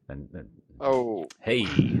 Oh, hey,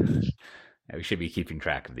 we should be keeping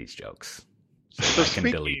track of these jokes so I can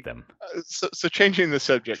delete them. So changing the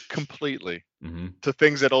subject completely to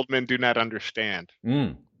things that old men do not understand.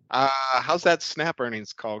 How's that Snap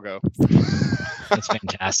earnings call go? That's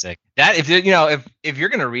fantastic. That if you're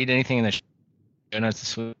going to read anything in the show notes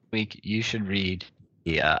this week, you should read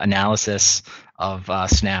the analysis of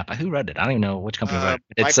Snap. Who read it? I don't even know which company wrote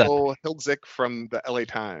it. It's Michael Hiltzik from the LA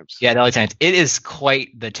Times. Yeah, the LA Times. It is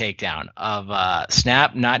quite the takedown of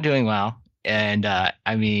Snap not doing well. And I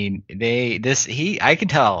could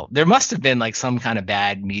tell there must have been some kind of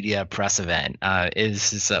bad media press event. One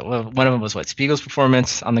of them was Spiegel's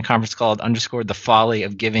performance on the conference call underscored the folly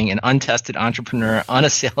of giving an untested entrepreneur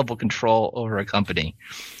unassailable control over a company,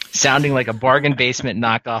 sounding like a bargain basement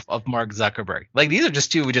knockoff of Mark Zuckerberg. These are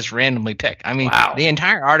just two we just randomly pick. Wow. The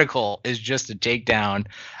entire article is just a takedown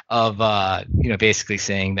of basically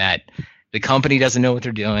saying that the company doesn't know what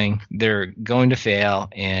they're doing. They're going to fail,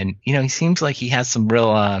 and he seems like he has some real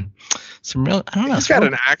I don't know. He's got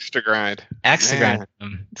an axe to grind.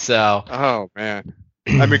 So. Oh man,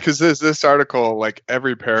 because this article,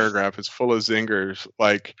 every paragraph is full of zingers.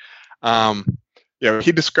 Yeah,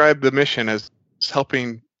 he described the mission as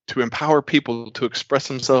helping to empower people to express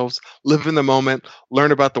themselves, live in the moment,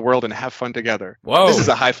 learn about the world, and have fun together. Whoa. This is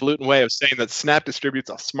a highfalutin way of saying that Snap distributes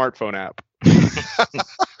a smartphone app.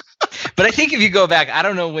 But I think if you go back, I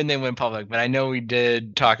don't know when they went public, but I know we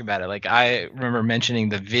did talk about it. Like, I remember mentioning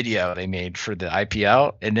the video they made for the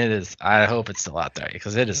IPO, and it is, I hope it's still out there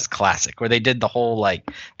because it is classic, where they did the whole,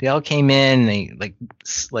 like, they all came in, they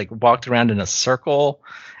like walked around in a circle,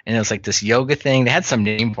 and it was like this yoga thing. They had some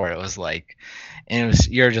name for it. It was like, and it was,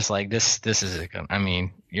 you're just like, this is, I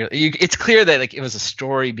mean, it's clear that like it was a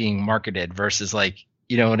story being marketed versus like,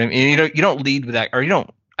 you know what I mean? You don't lead with that, or you don't.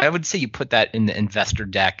 I would say you put that in the investor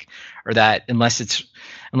deck, or that unless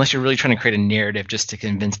you're really trying to create a narrative just to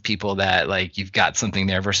convince people that like you've got something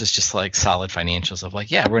there, versus just like solid financials of like,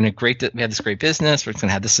 yeah, we have this great business, we're going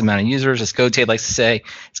to have this amount of users. As Gotay likes to say,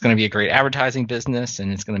 it's going to be a great advertising business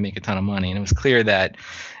and it's going to make a ton of money. And it was clear that,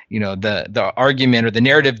 you know, the argument or the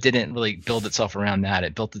narrative didn't really build itself around that.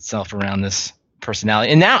 It built itself around this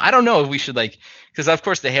personality. And now I don't know if we should like, because of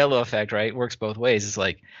course the halo effect, right, works both ways. It's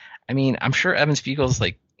like, I mean, I'm sure Evan Spiegel's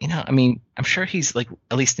like, you know, I mean, I'm sure he's like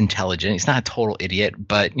at least intelligent. He's not a total idiot,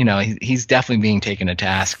 but you know, he's definitely being taken to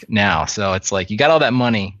task now. So it's like, you got all that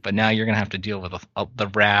money, but now you're going to have to deal with the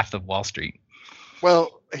wrath of Wall Street.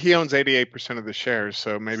 Well, he owns 88% of the shares,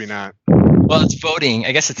 so maybe not. Well, it's voting.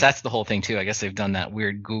 I guess that's the whole thing too. I guess they've done that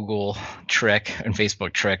weird Google trick and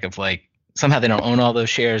Facebook trick of like, somehow they don't own all those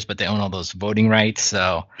shares, but they own all those voting rights.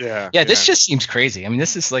 So yeah, this just seems crazy. I mean,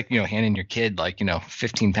 this is like, you know, handing your kid like, you know,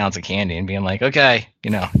 15 pounds of candy and being like, okay, you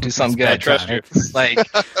know, do something good. I trust you. Like,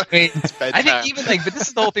 I mean, I think even like, but this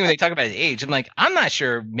is the whole thing when they talk about his age. I'm like, I'm not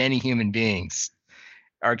sure many human beings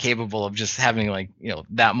are capable of just having like, you know,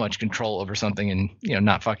 that much control over something and, you know,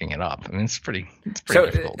 not fucking it up. I mean, it's pretty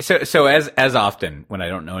difficult. So as often when I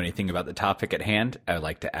don't know anything about the topic at hand, I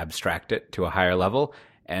like to abstract it to a higher level.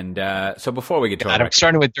 And so before we get to are we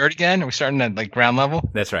starting with dirt again? Are we starting at like ground level?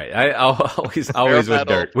 That's right. I'll always with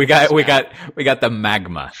dirt. We got the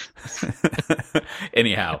magma.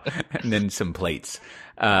 Anyhow, and then some plates.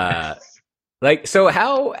 Like, so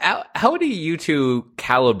how do you two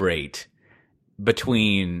calibrate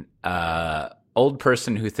between old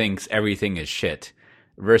person who thinks everything is shit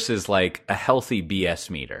versus like a healthy BS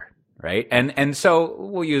meter, right? And so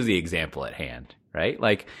we'll use the example at hand, right?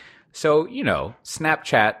 Like, so, you know,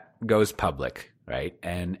 Snapchat goes public, right?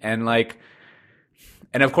 And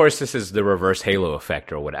of course this is the reverse halo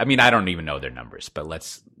effect or what. I mean, I don't even know their numbers, but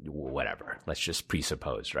let's just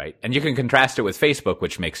presuppose, right? And you can contrast it with Facebook,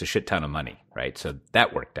 which makes a shit ton of money, right? So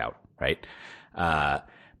that worked out, right?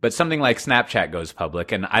 But something like Snapchat goes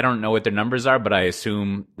public, and I don't know what their numbers are, but I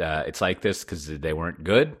assume it's like this because they weren't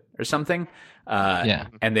good or something.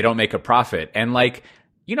 And they don't make a profit. And like,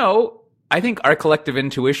 you know, I think our collective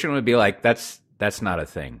intuition would be like, that's not a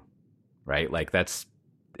thing, right? Like that's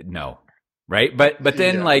no, right? But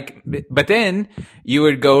then but then you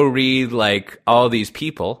would go read like all these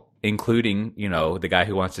people, including, you know, the guy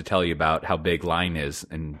who wants to tell you about how big Line is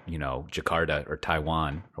in, you know, Jakarta or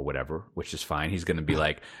Taiwan or whatever, which is fine. He's going to be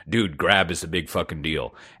like, dude, Grab is a big fucking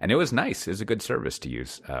deal. And it was nice. It was a good service to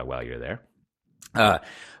use while you're there.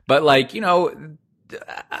 But like, you know,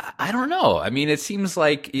 I don't know. I mean, it seems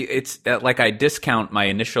like it's like I discount my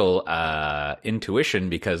initial intuition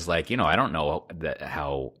because, like, you know, I don't know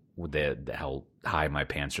how high my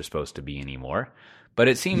pants are supposed to be anymore. But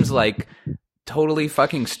it seems like totally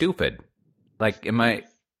fucking stupid. Like, am I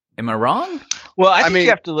wrong? Well, I think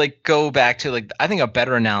you have to like go back to like, I think a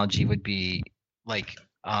better analogy would be like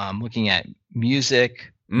looking at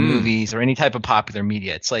music, movies, or any type of popular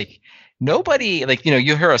media. It's like, nobody, like, you know,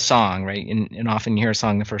 you hear a song, right? And often you hear a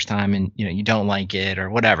song the first time and, you know, you don't like it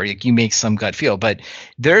or whatever. You make some gut feel. But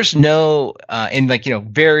there's no, and like, you know,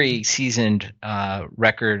 very seasoned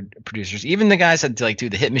record producers, even the guys that like do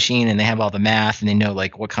the hit machine and they have all the math and they know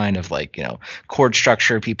like what kind of like, you know, chord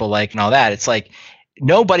structure people like and all that. It's like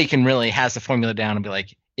nobody can really has the formula down and be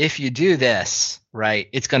like, if you do this, right,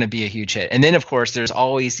 it's going to be a huge hit. And then, of course, there's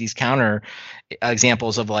always these counter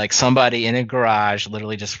examples of like somebody in a garage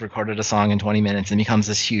literally just recorded a song in 20 minutes and becomes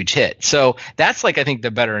this huge hit. So that's like, I think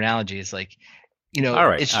the better analogy is like, you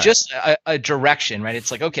know, it's just a direction, right?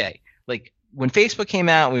 It's like, okay, like when Facebook came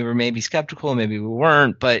out, we were maybe skeptical, maybe we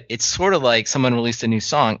weren't, but it's sort of like someone released a new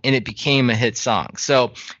song and it became a hit song.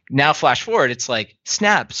 So now flash forward, it's like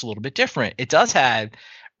Snap's a little bit different. It does have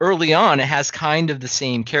early on, it has kind of the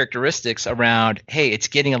same characteristics around, hey, it's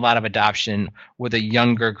getting a lot of adoption with a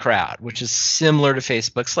younger crowd, which is similar to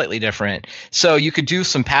Facebook, slightly different. So you could do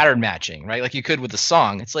some pattern matching, right? Like you could with a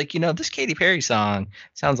song. It's like, you know, this Katy Perry song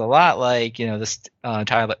sounds a lot like, you know, this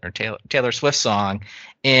Taylor Swift song.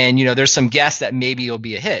 And, there's some guess that maybe it'll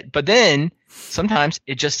be a hit, but then sometimes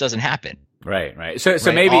it just doesn't happen. Right. So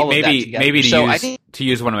maybe to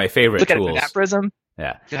use one of my favorite tools. Look at that prism.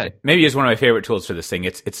 Yeah. Maybe use one of my favorite tools for this thing.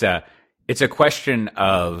 It's a question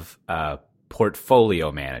of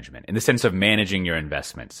portfolio management in the sense of managing your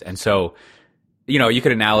investments. And so, you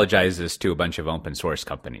could analogize this to a bunch of open source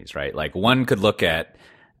companies, right? Like one could look at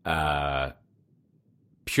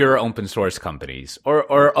pure open source companies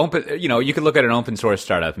or open, you could look at an open source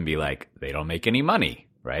startup and be like, they don't make any money,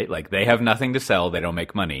 right? Like they have nothing to sell. They don't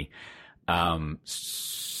make money.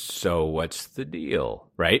 So what's the deal,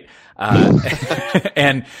 right?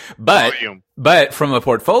 But from a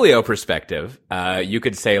portfolio perspective, you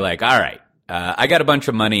could say like, all right, I got a bunch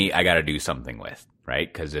of money I got to do something with,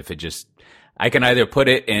 right? Because if I can either put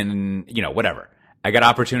it in, whatever. I got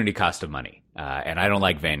opportunity cost of money, and I don't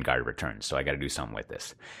like Vanguard returns, so I got to do something with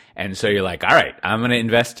this. And so you're like, all right, I'm going to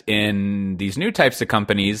invest in these new types of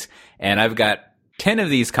companies, and I've got 10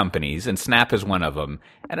 of these companies, and Snap is one of them,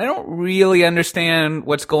 and I don't really understand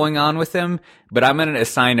what's going on with them, but I'm going to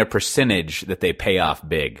assign a percentage that they pay off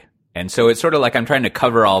big. And so it's sort of like I'm trying to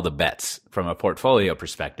cover all the bets from a portfolio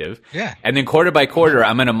perspective. Yeah. And then quarter by quarter,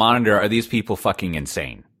 I'm going to monitor, are these people fucking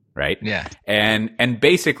insane? Right. Yeah. And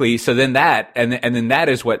basically, so then that, and then that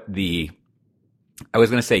is what I was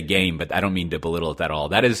going to say game, but I don't mean to belittle it at all.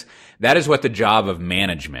 That is what the job of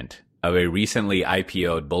management of a recently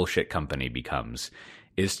IPO'd bullshit company becomes,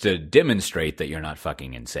 is to demonstrate that you're not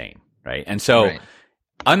fucking insane. Right. And so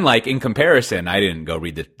unlike in comparison, I didn't go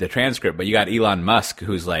read the transcript, but you got Elon Musk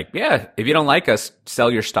who's like, yeah, if you don't like us,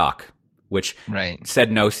 sell your stock, which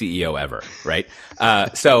said no CEO ever. Right.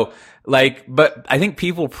 But I think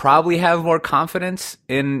people probably have more confidence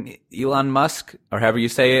in Elon Musk, or however you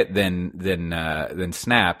say it, than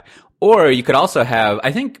Snap. Or you could also have,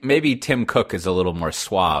 I think maybe Tim Cook is a little more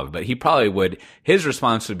suave, but he probably would, his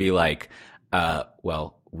response would be like,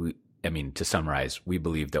 to summarize, we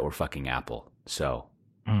believe that we're fucking Apple. So,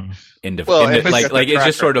 it's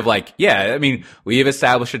just sort of like, yeah, I mean, we have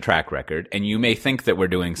established a track record, and you may think that we're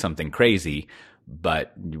doing something crazy,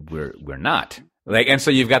 but we're not. And so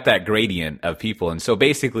you've got that gradient of people. And so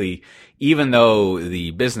basically, even though the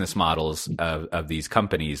business models of these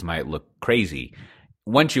companies might look crazy,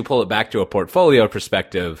 once you pull it back to a portfolio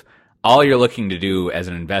perspective, all you're looking to do as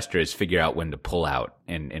an investor is figure out when to pull out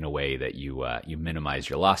in a way that you minimize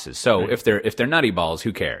your losses. So if they're nutty balls,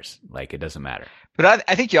 who cares? Like, it doesn't matter. But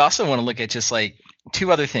I think you also want to look at just like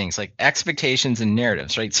two other things, like expectations and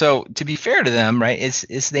narratives, right? So to be fair to them, right,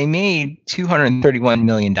 is they made $231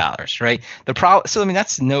 million, right?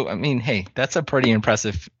 That's a pretty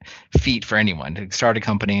impressive feat for anyone to start a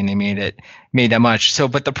company and they made that much. So,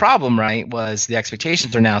 but the problem, right, was the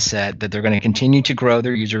expectations are now set that they're going to continue to grow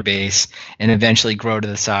their user base and eventually grow to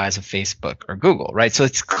the size of Facebook or Google, right? So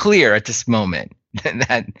it's clear at this moment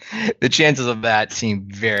that the chances of that seem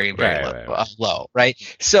very, very low, right?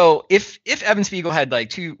 So if Evan Spiegel had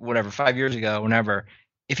 5 years ago, whenever,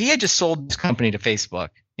 if he had just sold this company to Facebook,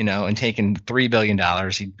 and taken $3 billion,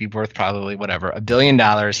 he'd be worth probably $1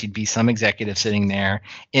 billion. He'd be some executive sitting there,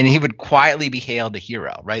 and he would quietly be hailed a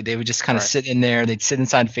hero, right? They would just kind of sit in there. They'd sit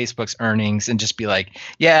inside Facebook's earnings and just be like,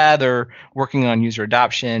 yeah, they're working on user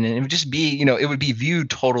adoption. And it would just be, it would be viewed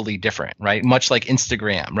totally different, right? Much like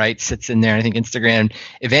Instagram, right? Sits in there. I think Instagram,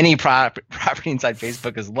 if any property inside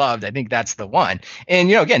Facebook is loved, I think that's the one.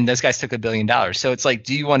 And, again, those guys took $1 billion. So it's like,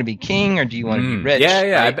 do you want to be king or do you want to be rich?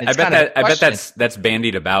 Yeah. Right? I bet that's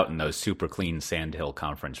bandied about in those super clean Sandhill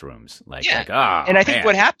conference rooms. And I think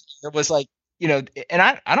what happened was and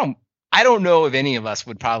I don't know if any of us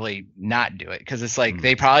would probably not do it, because it's like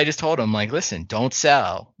they probably just told him listen, don't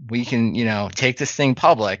sell. We can, take this thing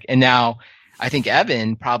public. And now I think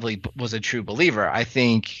Evan probably was a true believer. I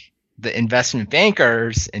think the investment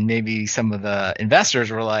bankers and maybe some of the investors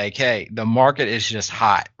were like, hey, the market is just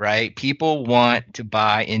hot, right? People want to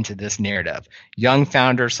buy into this narrative. Young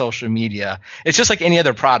founder, social media. It's just like any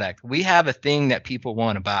other product. We have a thing that people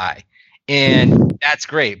want to buy, and that's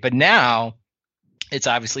great. But now it's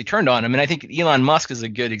obviously turned on him. And I think Elon Musk is a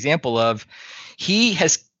good example of, he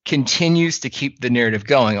continues to keep the narrative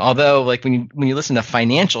going. Although when you listen to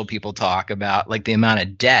financial people talk about the amount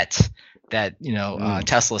of debt that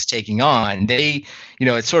Tesla's taking on,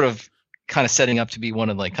 it's sort of kind of setting up to be one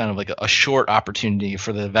of a short opportunity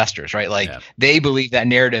for the investors, right? They believe that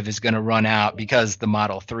narrative is going to run out because the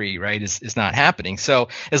Model 3, right, is not happening. So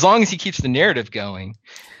as long as he keeps the narrative going,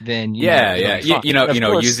 then using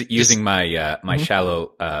my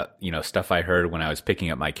shallow stuff I heard when I was picking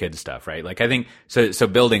up my kids' stuff, right? I think so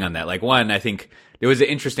building on that, one, I think there was an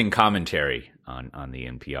interesting commentary on the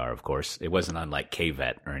NPR. Of course, it wasn't on like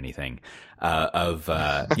KVET or anything.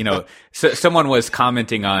 So someone was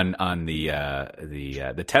commenting on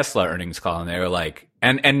the Tesla earnings call, and they were like,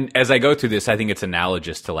 and as I go through this, I think it's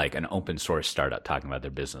analogous to like an open source startup talking about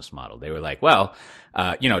their business model. They were like, well,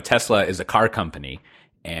 Tesla is a car company,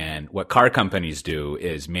 and what car companies do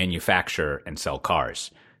is manufacture and sell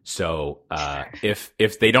cars. So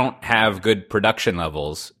if they don't have good production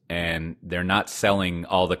levels and they're not selling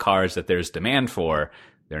all the cars that there's demand for,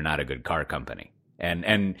 they're not a good car company.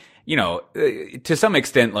 And to some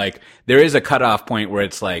extent, like there is a cutoff point where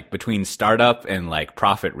it's like between startup and like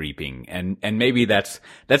profit reaping, and maybe that's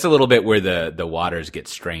a little bit where the waters get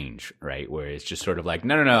strange, right? Where it's just sort of like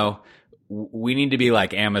no. We need to be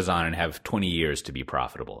like Amazon and have 20 years to be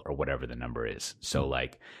profitable or whatever the number is. So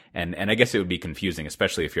like, and I guess it would be confusing,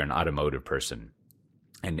 especially if you're an automotive person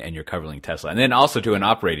and you're covering Tesla. And then also to an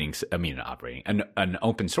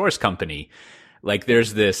open source company, like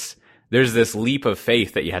there's this leap of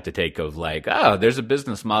faith that you have to take of like, oh, there's a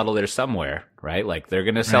business model there somewhere, right? Like they're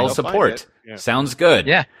going to sell support. Yeah. Sounds good.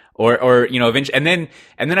 Yeah. Or eventually, and then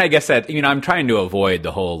I guess that, I'm trying to avoid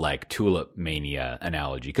the whole like tulip mania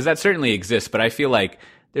analogy, because that certainly exists, but I feel like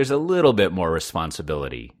there's a little bit more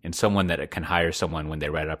responsibility in someone that can hire someone when they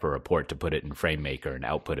write up a report to put it in FrameMaker and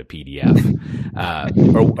output a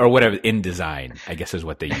PDF, or whatever, InDesign, I guess is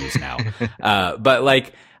what they use now. But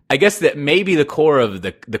like, I guess that maybe the core of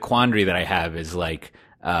the quandary that I have is like,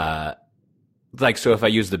 so if I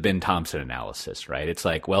use the Ben Thompson analysis, right? It's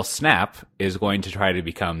like, well, Snap is going to try to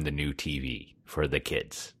become the new TV for the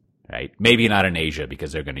kids, right? Maybe not in Asia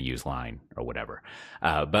because they're going to use Line or whatever.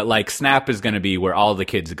 But like Snap is going to be where all the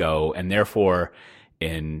kids go, and therefore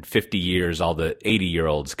in 50 years, all the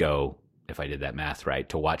 80-year-olds go, if I did that math right,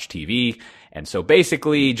 to watch TV. And so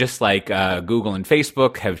basically, just like Google and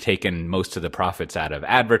Facebook have taken most of the profits out of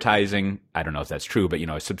advertising, I don't know if that's true, but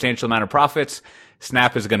a substantial amount of profits,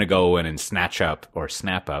 Snap is going to go in and snap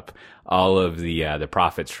up all of the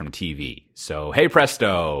profits from TV. So hey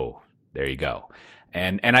presto, there you go.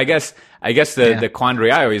 And I guess the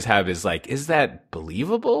quandary I always have is like, is that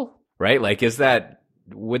believable? Right? Like,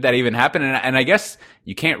 would that even happen? And I guess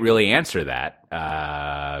you can't really answer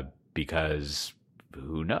that because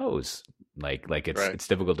who knows? Like it's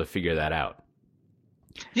difficult to figure that out.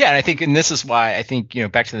 Yeah, and I think, and this is why I think,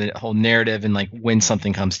 back to the whole narrative and like when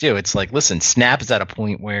something comes due, it's like, listen, Snap is at a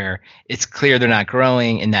point where it's clear they're not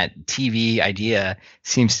growing, and that TV idea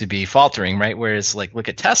seems to be faltering, right? Whereas like, look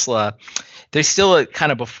at Tesla, they're still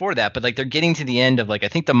kind of before that, but like they're getting to the end of like, I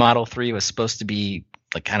think the Model 3 was supposed to be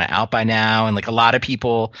like kind of out by now, and like a lot of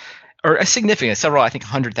people, or a significant, several, I think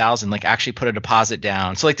 100,000, like actually put a deposit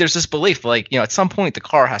down. So like there's this belief, like, at some point the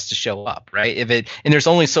car has to show up, right? And there's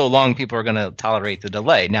only so long people are going to tolerate the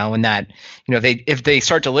delay. Now when that, if they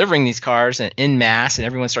start delivering these cars in mass and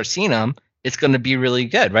everyone starts seeing them, it's going to be really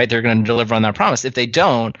good, right? They're going to deliver on that promise. If they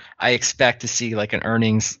don't, I expect to see like an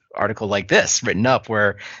earnings article like this written up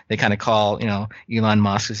where they kind of call, Elon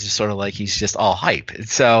Musk is just sort of like, he's just all hype.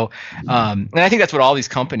 So, and I think that's what all these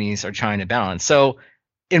companies are trying to balance. So,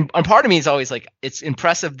 and part of me is always like, it's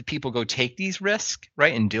impressive that people go take these risks,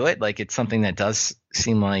 right, and do it. Like it's something that does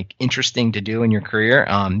seem like interesting to do in your career.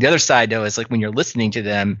 The other side though is like when you're listening to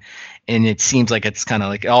them, and it seems like it's kind of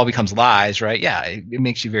like it all becomes lies, right? Yeah, it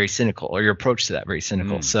makes you very cynical, or your approach to that very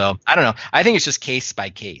cynical. So I don't know. I think it's just case by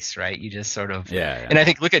case, right? You just sort of yeah. And I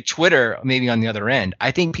think look at Twitter maybe on the other end.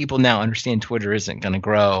 I think people now understand Twitter isn't going to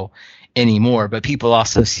grow anymore, but people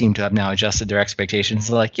also seem to have now adjusted their expectations.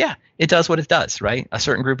 They're like, yeah, it does what it does, right? A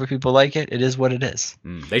certain group of people like it. It is what it is.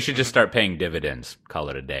 They should just start paying dividends. Call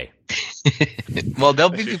it a day. Well, they'll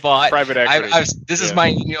be bought. Private equity. This is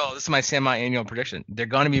my semi-annual prediction. They're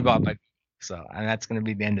going to be bought by. So, and that's going to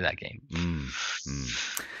be the end of that game.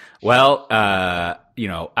 Well,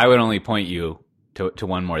 I would only point you to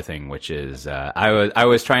one more thing, which is I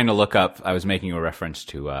was trying to look up. I was making a reference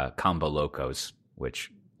to Combo Locos,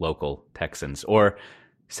 which local Texans, or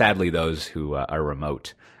sadly those who are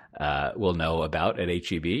remote, will know about at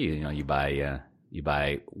HEB. You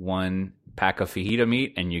buy one pack of fajita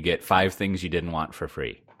meat and you get 5 things you didn't want for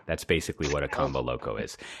free. That's basically what a Combo Loco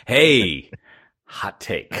is. Hey, hot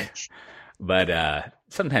take. But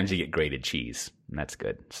sometimes you get grated cheese, and that's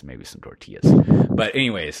good. So maybe some tortillas. But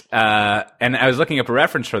anyways, and I was looking up a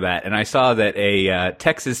reference for that, and I saw that a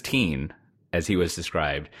Texas teen, as he was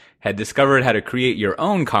described, had discovered how to create your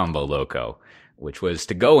own Combo Loco, which was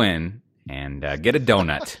to go in and get a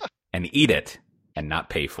donut and eat it and not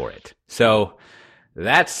pay for it. So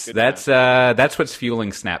that's what's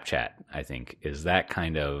fueling Snapchat, I think, is that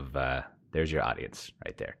kind of there's your audience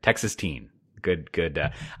right there. Texas teen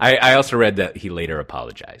Good. I also read that he later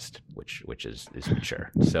apologized, which is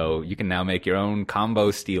mature. So you can now make your own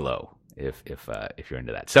combo stilo if you're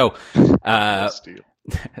into that. So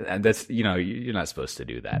that's you're not supposed to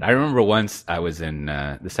do that. I remember once I was in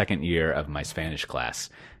the second year of my Spanish class,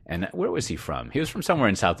 and where was he from? He was from somewhere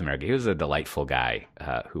in South America. He was a delightful guy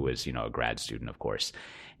who was a grad student, of course,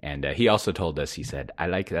 and he also told us, he said, "I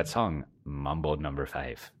like that song, Mambo Number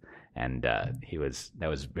 5." And that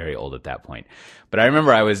was very old at that point. But I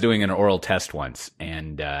remember I was doing an oral test once,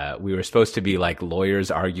 and we were supposed to be like lawyers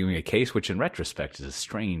arguing a case, which in retrospect is a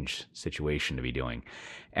strange situation to be doing.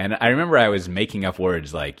 And I remember I was making up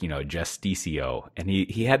words like, justicio, and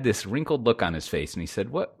he had this wrinkled look on his face, and he said,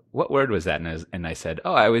 "What word was that?" And I said,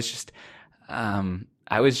 "Oh, I was just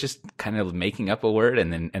kind of making up a word."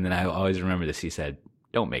 And then I always remember this. He said,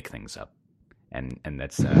 "Don't make things up." And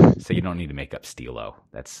that's so you don't need to make up stilo.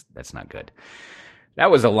 That's not good. That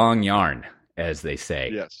was a long yarn, as they say.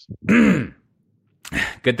 Yes. Good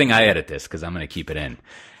thing I edit this because I'm going to keep it in.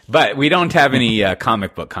 But we don't have any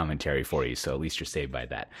comic book commentary for you, so at least you're saved by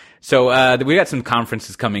that. So we got some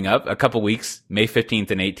conferences coming up. A couple weeks, May 15th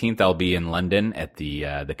and 18th, I'll be in London at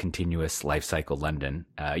the Continuous Life Cycle London.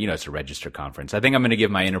 It's a register conference. I think I'm going to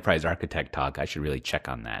give my enterprise architect talk. I should really check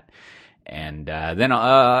on that. And then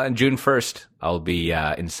on June 1st, I'll be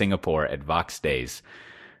in Singapore at Vox Days.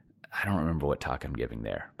 I don't remember what talk I'm giving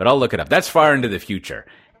there, but I'll look it up. That's far into the future.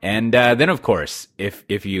 And then, of course,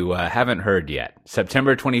 if you haven't heard yet,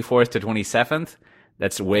 September 24th to 27th,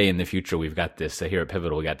 that's way in the future. We've got this here at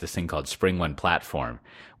Pivotal. We got this thing called Spring One Platform,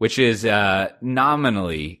 which is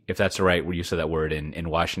nominally, if that's the right use of that word, in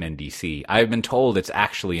Washington, D.C. I've been told it's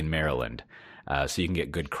actually in Maryland. So you can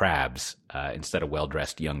get good crabs instead of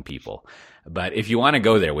well-dressed young people. But if you want to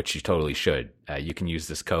go there, which you totally should, you can use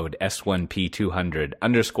this code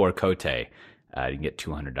S1P200_Cote. You can get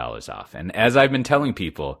 $200 off. And as I've been telling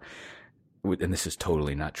people, and this is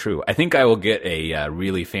totally not true, I think I will get a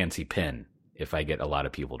really fancy pin if I get a lot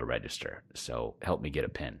of people to register. So help me get a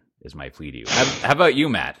pin is my plea to you. How about you,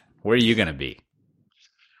 Matt? Where are you going to be?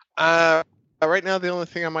 Right now, the only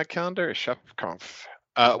thing on my calendar is ChefConf.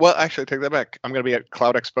 Well, actually, I take that back. I'm going to be at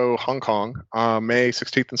Cloud Expo Hong Kong May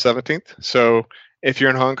 16th and 17th. So if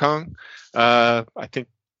you're in Hong Kong, I think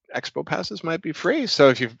Expo passes might be free. So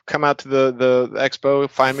if you come out to the Expo,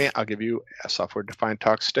 find me. I'll give you a Software Defined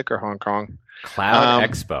Talk sticker, Hong Kong. Cloud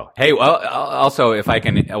Expo. Hey, well, also, if I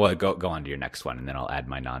can, go on to your next one, and then I'll add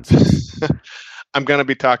my nonsense. I'm going to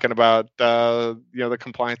be talking about the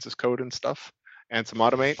compliance as code and stuff, and some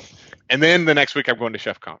automate. And then the next week, I'm going to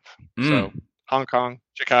ChefConf. So Hong Kong,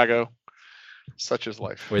 Chicago, such is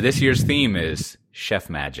life. Where this year's theme is Chef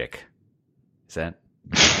Magic. Is that?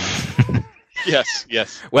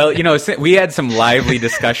 Yes. Well, we had some lively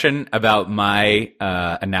discussion about my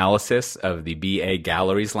analysis of the BA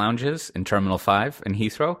Galleries lounges in Terminal 5 in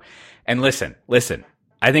Heathrow. And listen,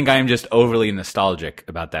 I think I am just overly nostalgic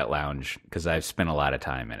about that lounge because I've spent a lot of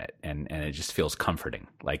time in it, and it just feels comforting.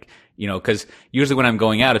 Like, because usually when I'm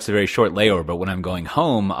going out, it's a very short layover, but when I'm going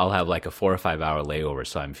home, I'll have like a 4 or 5 hour layover,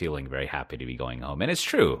 so I'm feeling very happy to be going home. And it's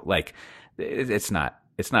true. Like, it's not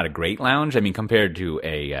a great lounge. I mean, compared to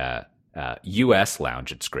a U.S.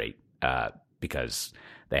 lounge, it's great because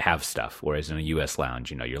they have stuff. Whereas in a U.S.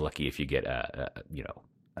 lounge, you're lucky if you get a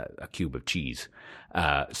cube of cheese.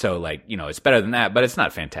 So it's better than that, but it's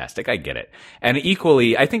not fantastic. I get it. And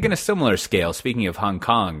equally, I think in a similar scale, speaking of Hong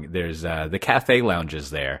Kong, there's the cafe lounges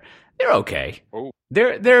there. They're okay. Oh.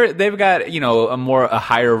 They've got, a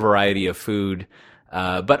higher variety of food.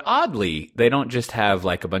 But oddly, they don't just have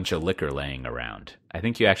like a bunch of liquor laying around. I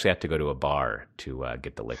think you actually have to go to a bar to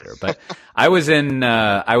get the liquor. But I was in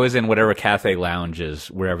whatever cafe lounges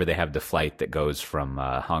wherever they have the flight that goes from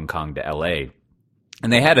Hong Kong to LA,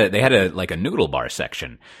 and they had a noodle bar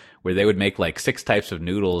section where they would make like 6 types of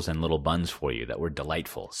noodles and little buns for you that were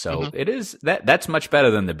delightful. So it is that's much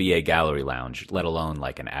better than the BA Gallery Lounge, let alone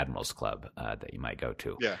like an Admirals Club that you might go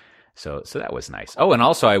to. Yeah. So that was nice. Oh, and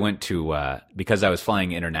also I went to because I was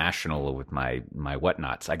flying international with my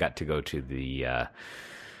whatnots. I got to go to the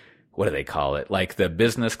what do they call it? Like the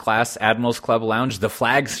business class Admirals Club Lounge, the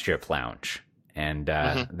flagship lounge, and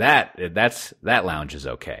that lounge is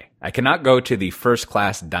okay. I cannot go to the first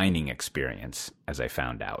class dining experience, as I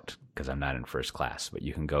found out, because I'm not in first class. But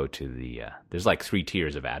you can go to the there's like 3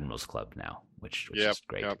 tiers of Admirals Club now, which is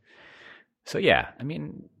great. Yep. So yeah, I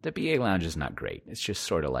mean, the BA lounge is not great. It's just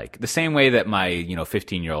sort of like the same way that my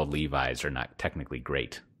 15-year-old Levi's are not technically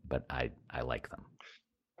great, but I like them.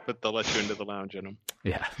 But they'll let you into the lounge in them.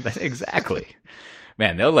 Yeah, exactly.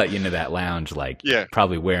 Man, they'll let you into that lounge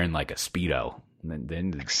probably wearing like a Speedo. And then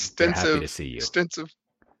they're happy to see you.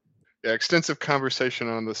 Yeah, extensive conversation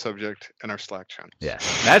on the subject in our Slack channel. Yeah,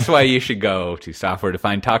 that's why you should go to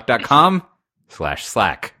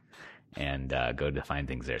softwaredefinedtalk.com/Slack and go to find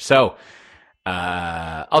things there. So,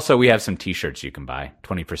 also we have some T-shirts you can buy,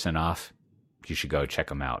 20% off. You should go check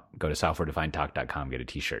them out. Go to softwaredefinedtalk.com, get a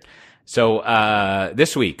T-shirt. So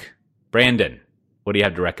this week, Brandon, what do you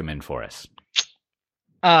have to recommend for us?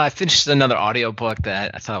 I finished another audiobook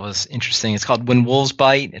that I thought was interesting. It's called When Wolves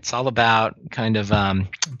Bite. It's all about kind of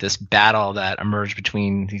this battle that emerged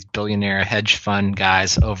between these billionaire hedge fund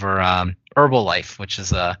guys over Herbalife, which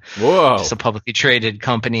is just a publicly traded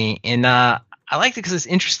company. And I liked it because it's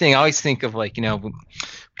interesting. I always think of we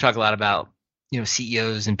talk a lot about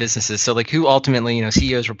CEOs and businesses. So who ultimately,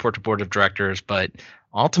 CEOs report to board of directors, but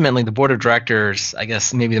ultimately the board of directors, I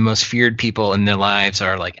guess maybe the most feared people in their lives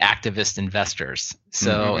are activist investors.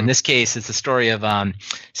 So in this case, it's a story of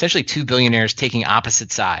essentially two billionaires taking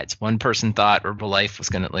opposite sides. One person thought Herbalife was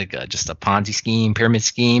going to just a Ponzi scheme, pyramid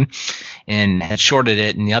scheme, and had shorted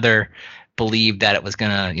it, and the other believed that it was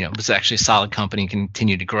going to, it was actually a solid company and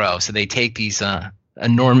continue to grow. So they take these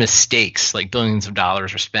enormous stakes, billions of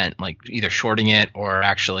dollars are spent either shorting it or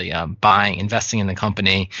actually investing in the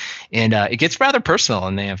company, and it gets rather personal,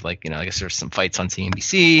 and they have I guess there's some fights on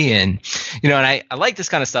CNBC, and and I like this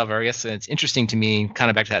kind of stuff, or I guess it's interesting to me, kind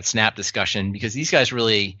of back to that Snap discussion, because these guys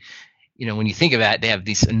really, when you think of that, they have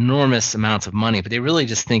these enormous amounts of money, but they really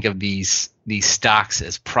just think of these stocks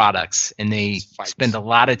as products, and they spend a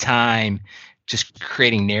lot of time just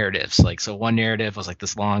creating narratives. So one narrative was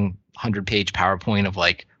this long 100-page PowerPoint of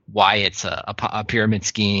why it's a pyramid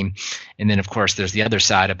scheme, and then of course there's the other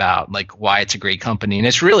side about why it's a great company. And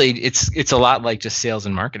it's really it's a lot like just sales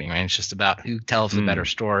and marketing, right? It's just about who tells the better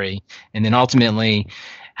story, and then ultimately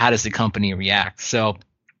how does the company react. So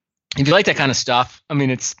if you like that kind of stuff, I mean,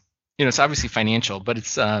 it's it's obviously financial, but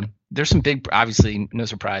it's there's some big, obviously, no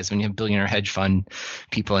surprise when you have billionaire hedge fund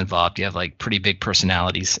people involved, you have pretty big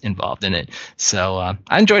personalities involved in it. So I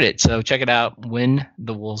enjoyed it. So check it out. When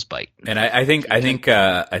the Wolves Bite. And I think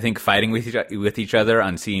fighting with each other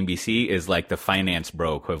on CNBC is the finance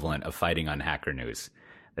bro equivalent of fighting on Hacker News.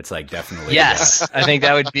 It's definitely yes. I think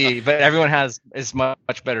that would be, but everyone is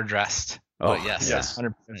much better dressed. Oh but yes,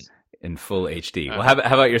 100% in full HD. Well, how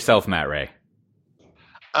about yourself, Matt Ray?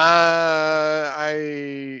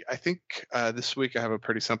 I think this week I have a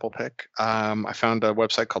pretty simple pick. I found a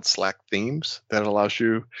website called Slack Themes that allows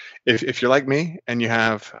you, if you're like me and you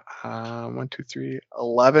have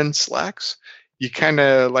 11 Slacks, you kind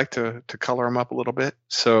of like to color them up a little bit.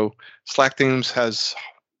 So Slack Themes has,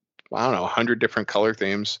 100 different color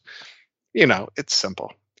themes. It's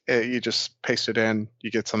simple. You just paste it in, you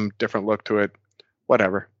get some different look to it.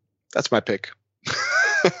 Whatever. That's my pick.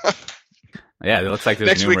 Yeah, it looks like there's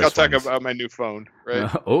next week I'll talk ones. About my new phone. Right?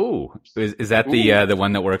 Is that the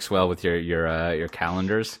one that works well with your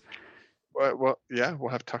calendars? Well, yeah,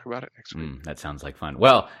 we'll have to talk about it next week. That sounds like fun.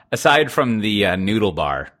 Well, aside from the noodle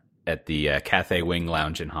bar at the Cathay Wing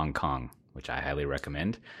Lounge in Hong Kong, which I highly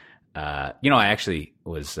recommend, I actually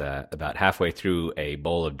was about halfway through a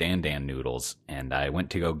bowl of Dan Dan noodles, and I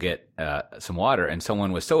went to go get some water, and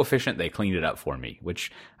someone was so efficient they cleaned it up for me,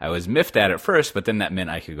 which I was miffed at first, but then that meant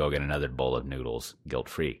I could go get another bowl of noodles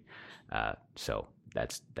guilt-free. So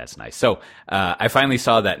that's nice. So I finally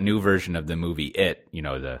saw that new version of the movie It,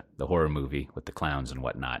 the horror movie with the clowns and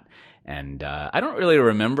whatnot. And I don't really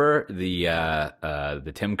remember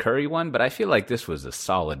the Tim Curry one, but I feel like this was a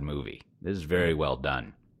solid movie. This is very well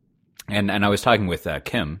done. And I was talking with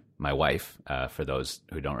Kim, my wife, for those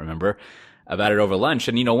who don't remember, about it over lunch.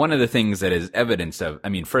 And, one of the things that is evidence of,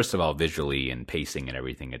 first of all, visually and pacing and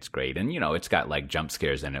everything, it's great. And, it's got jump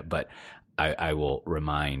scares in it, but I will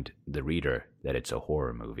remind the reader that it's a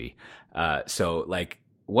horror movie. So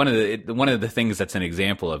one of the things that's an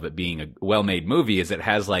example of it being a well-made movie is it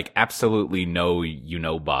has absolutely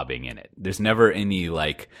no, bobbing in it. There's never any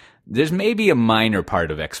there's maybe a minor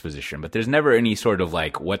part of exposition, but there's never any sort of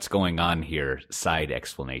what's going on here side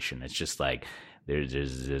explanation. It's just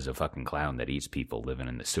there's a fucking clown that eats people living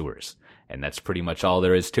in the sewers, and that's pretty much all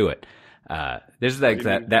there is to it. There's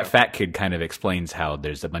that fat kid kind of explains how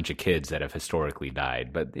there's a bunch of kids that have historically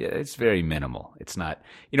died, but it's very minimal. It's not,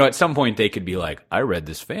 at some point they could be I read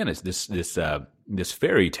this this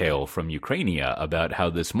fairy tale from Ukrainia about how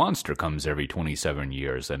this monster comes every 27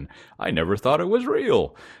 years, and I never thought it was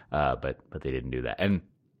real. But they didn't do that. And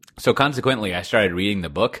so consequently, I started reading the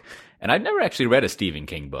book, and I've never actually read a Stephen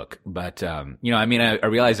King book, but, I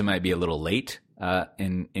realize it might be a little late,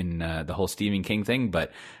 in the whole Stephen King thing,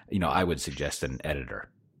 but, I would suggest an editor,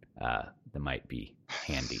 that might be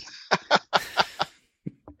handy.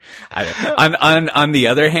 On the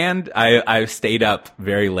other hand, I've stayed up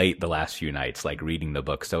very late the last few nights, like reading the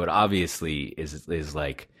book. So it obviously is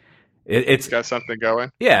like it's got something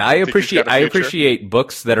going. Yeah, I appreciate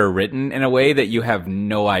books that are written in a way that you have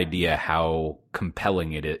no idea how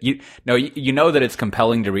compelling it is. You know that it's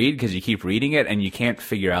compelling to read because you keep reading it and you can't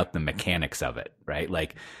figure out the mechanics of it, right?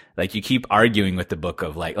 Like you keep arguing with the book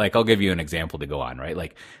of like I'll give you an example to go on, right?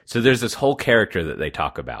 Like, so there's this whole character that they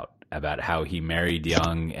talk about how he married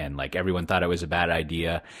young and like everyone thought it was a bad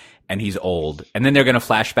idea and he's old. And then they're going to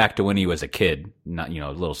flash back to when he was a kid. Not,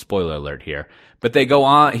 a little spoiler alert here, but he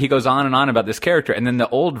goes on and on about this character. And then the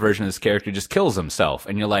old version of this character just kills himself.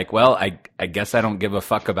 And you're like, well, I guess I don't give a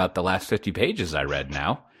fuck about the last 50 pages I read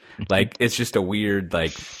now. Like, it's just a weird,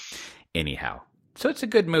 anyhow. So it's a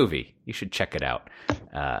good movie. You should check it out,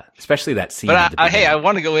 especially that scene. But I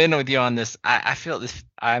want to go in with you on this. I feel this.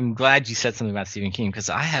 I'm glad you said something about Stephen King because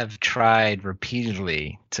I have tried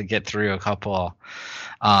repeatedly to get through a couple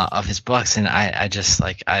of his books, and I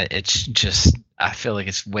feel like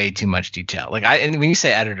it's way too much detail. And when you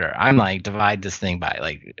say editor, I'm like divide this thing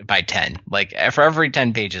by 10. Like for every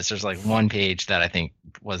 10 pages, there's like one page that I think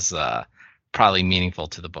was probably meaningful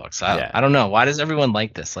to the book. So I don't know. Why does everyone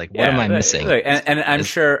like this? Like, what am I missing? And I'm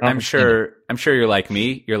sure you're like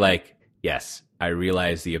me. You're like, yes, I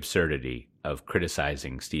realize the absurdity of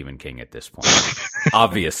criticizing Stephen King at this point.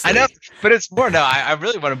 Obviously. I know, but it's more, I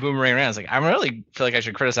really want to boomerang around. It's like, I really feel like I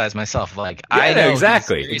should criticize myself. Like, I know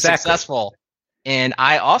exactly. He's successful. And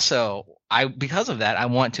because of that, I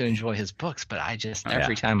want to enjoy his books, but I just,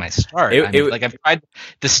 every time I start, I've tried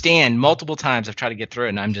The Stand multiple times. I've tried to get through it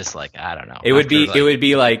and I'm just like, I don't know. It would be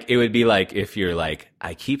like if you're like,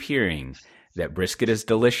 I keep hearing that brisket is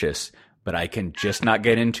delicious, but I can just not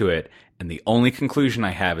get into it. And the only conclusion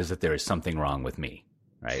I have is that there is something wrong with me.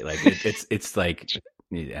 Right. Like it's like,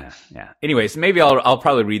 yeah. Anyways, maybe I'll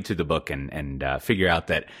probably read through the book and figure out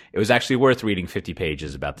that it was actually worth reading 50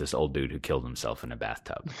 pages about this old dude who killed himself in a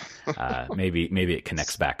bathtub. Maybe it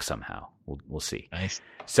connects back somehow. We'll see. Nice.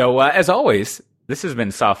 So as always, this has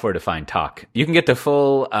been Software Defined Talk. You can get the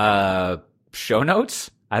full show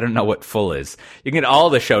notes. I don't know what full is. You can get all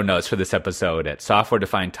the show notes for this episode at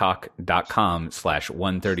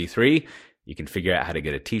softwaredefinedtalk.com/133. You can figure out how to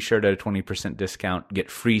get a t-shirt at a 20% discount, get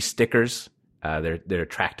free stickers. They're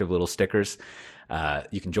attractive little stickers.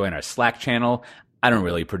 You can join our Slack channel. I don't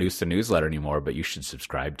really produce the newsletter anymore, but you should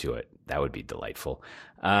subscribe to it. That would be delightful.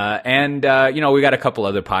 And we got a couple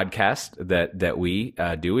other podcasts that we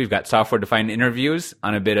do. We've got Software Defined Interviews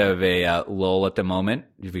on a bit of a lull at the moment.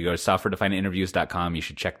 If you go to softwaredefinedinterviews.com, you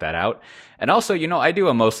should check that out. And also, I do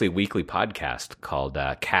a mostly weekly podcast called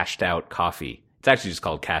Cashed Out Coffee. It's actually just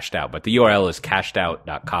called Cashed Out, but the URL is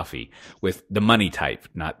cashedout.coffee with the money type,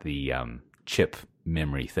 not the chip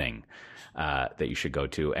memory thing that you should go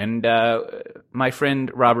to. And my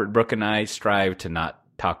friend Robert Brooke and I strive to not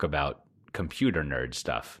talk about computer nerd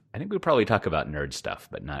stuff. I think we probably talk about nerd stuff,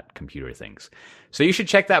 but not computer things. So you should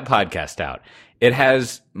check that podcast out. It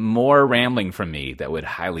has more rambling from me that would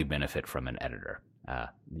highly benefit from an editor.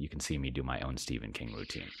 You can see me do my own Stephen King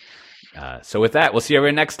routine. So with that, we'll see you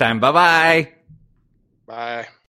everyone next time. Bye-bye. Bye.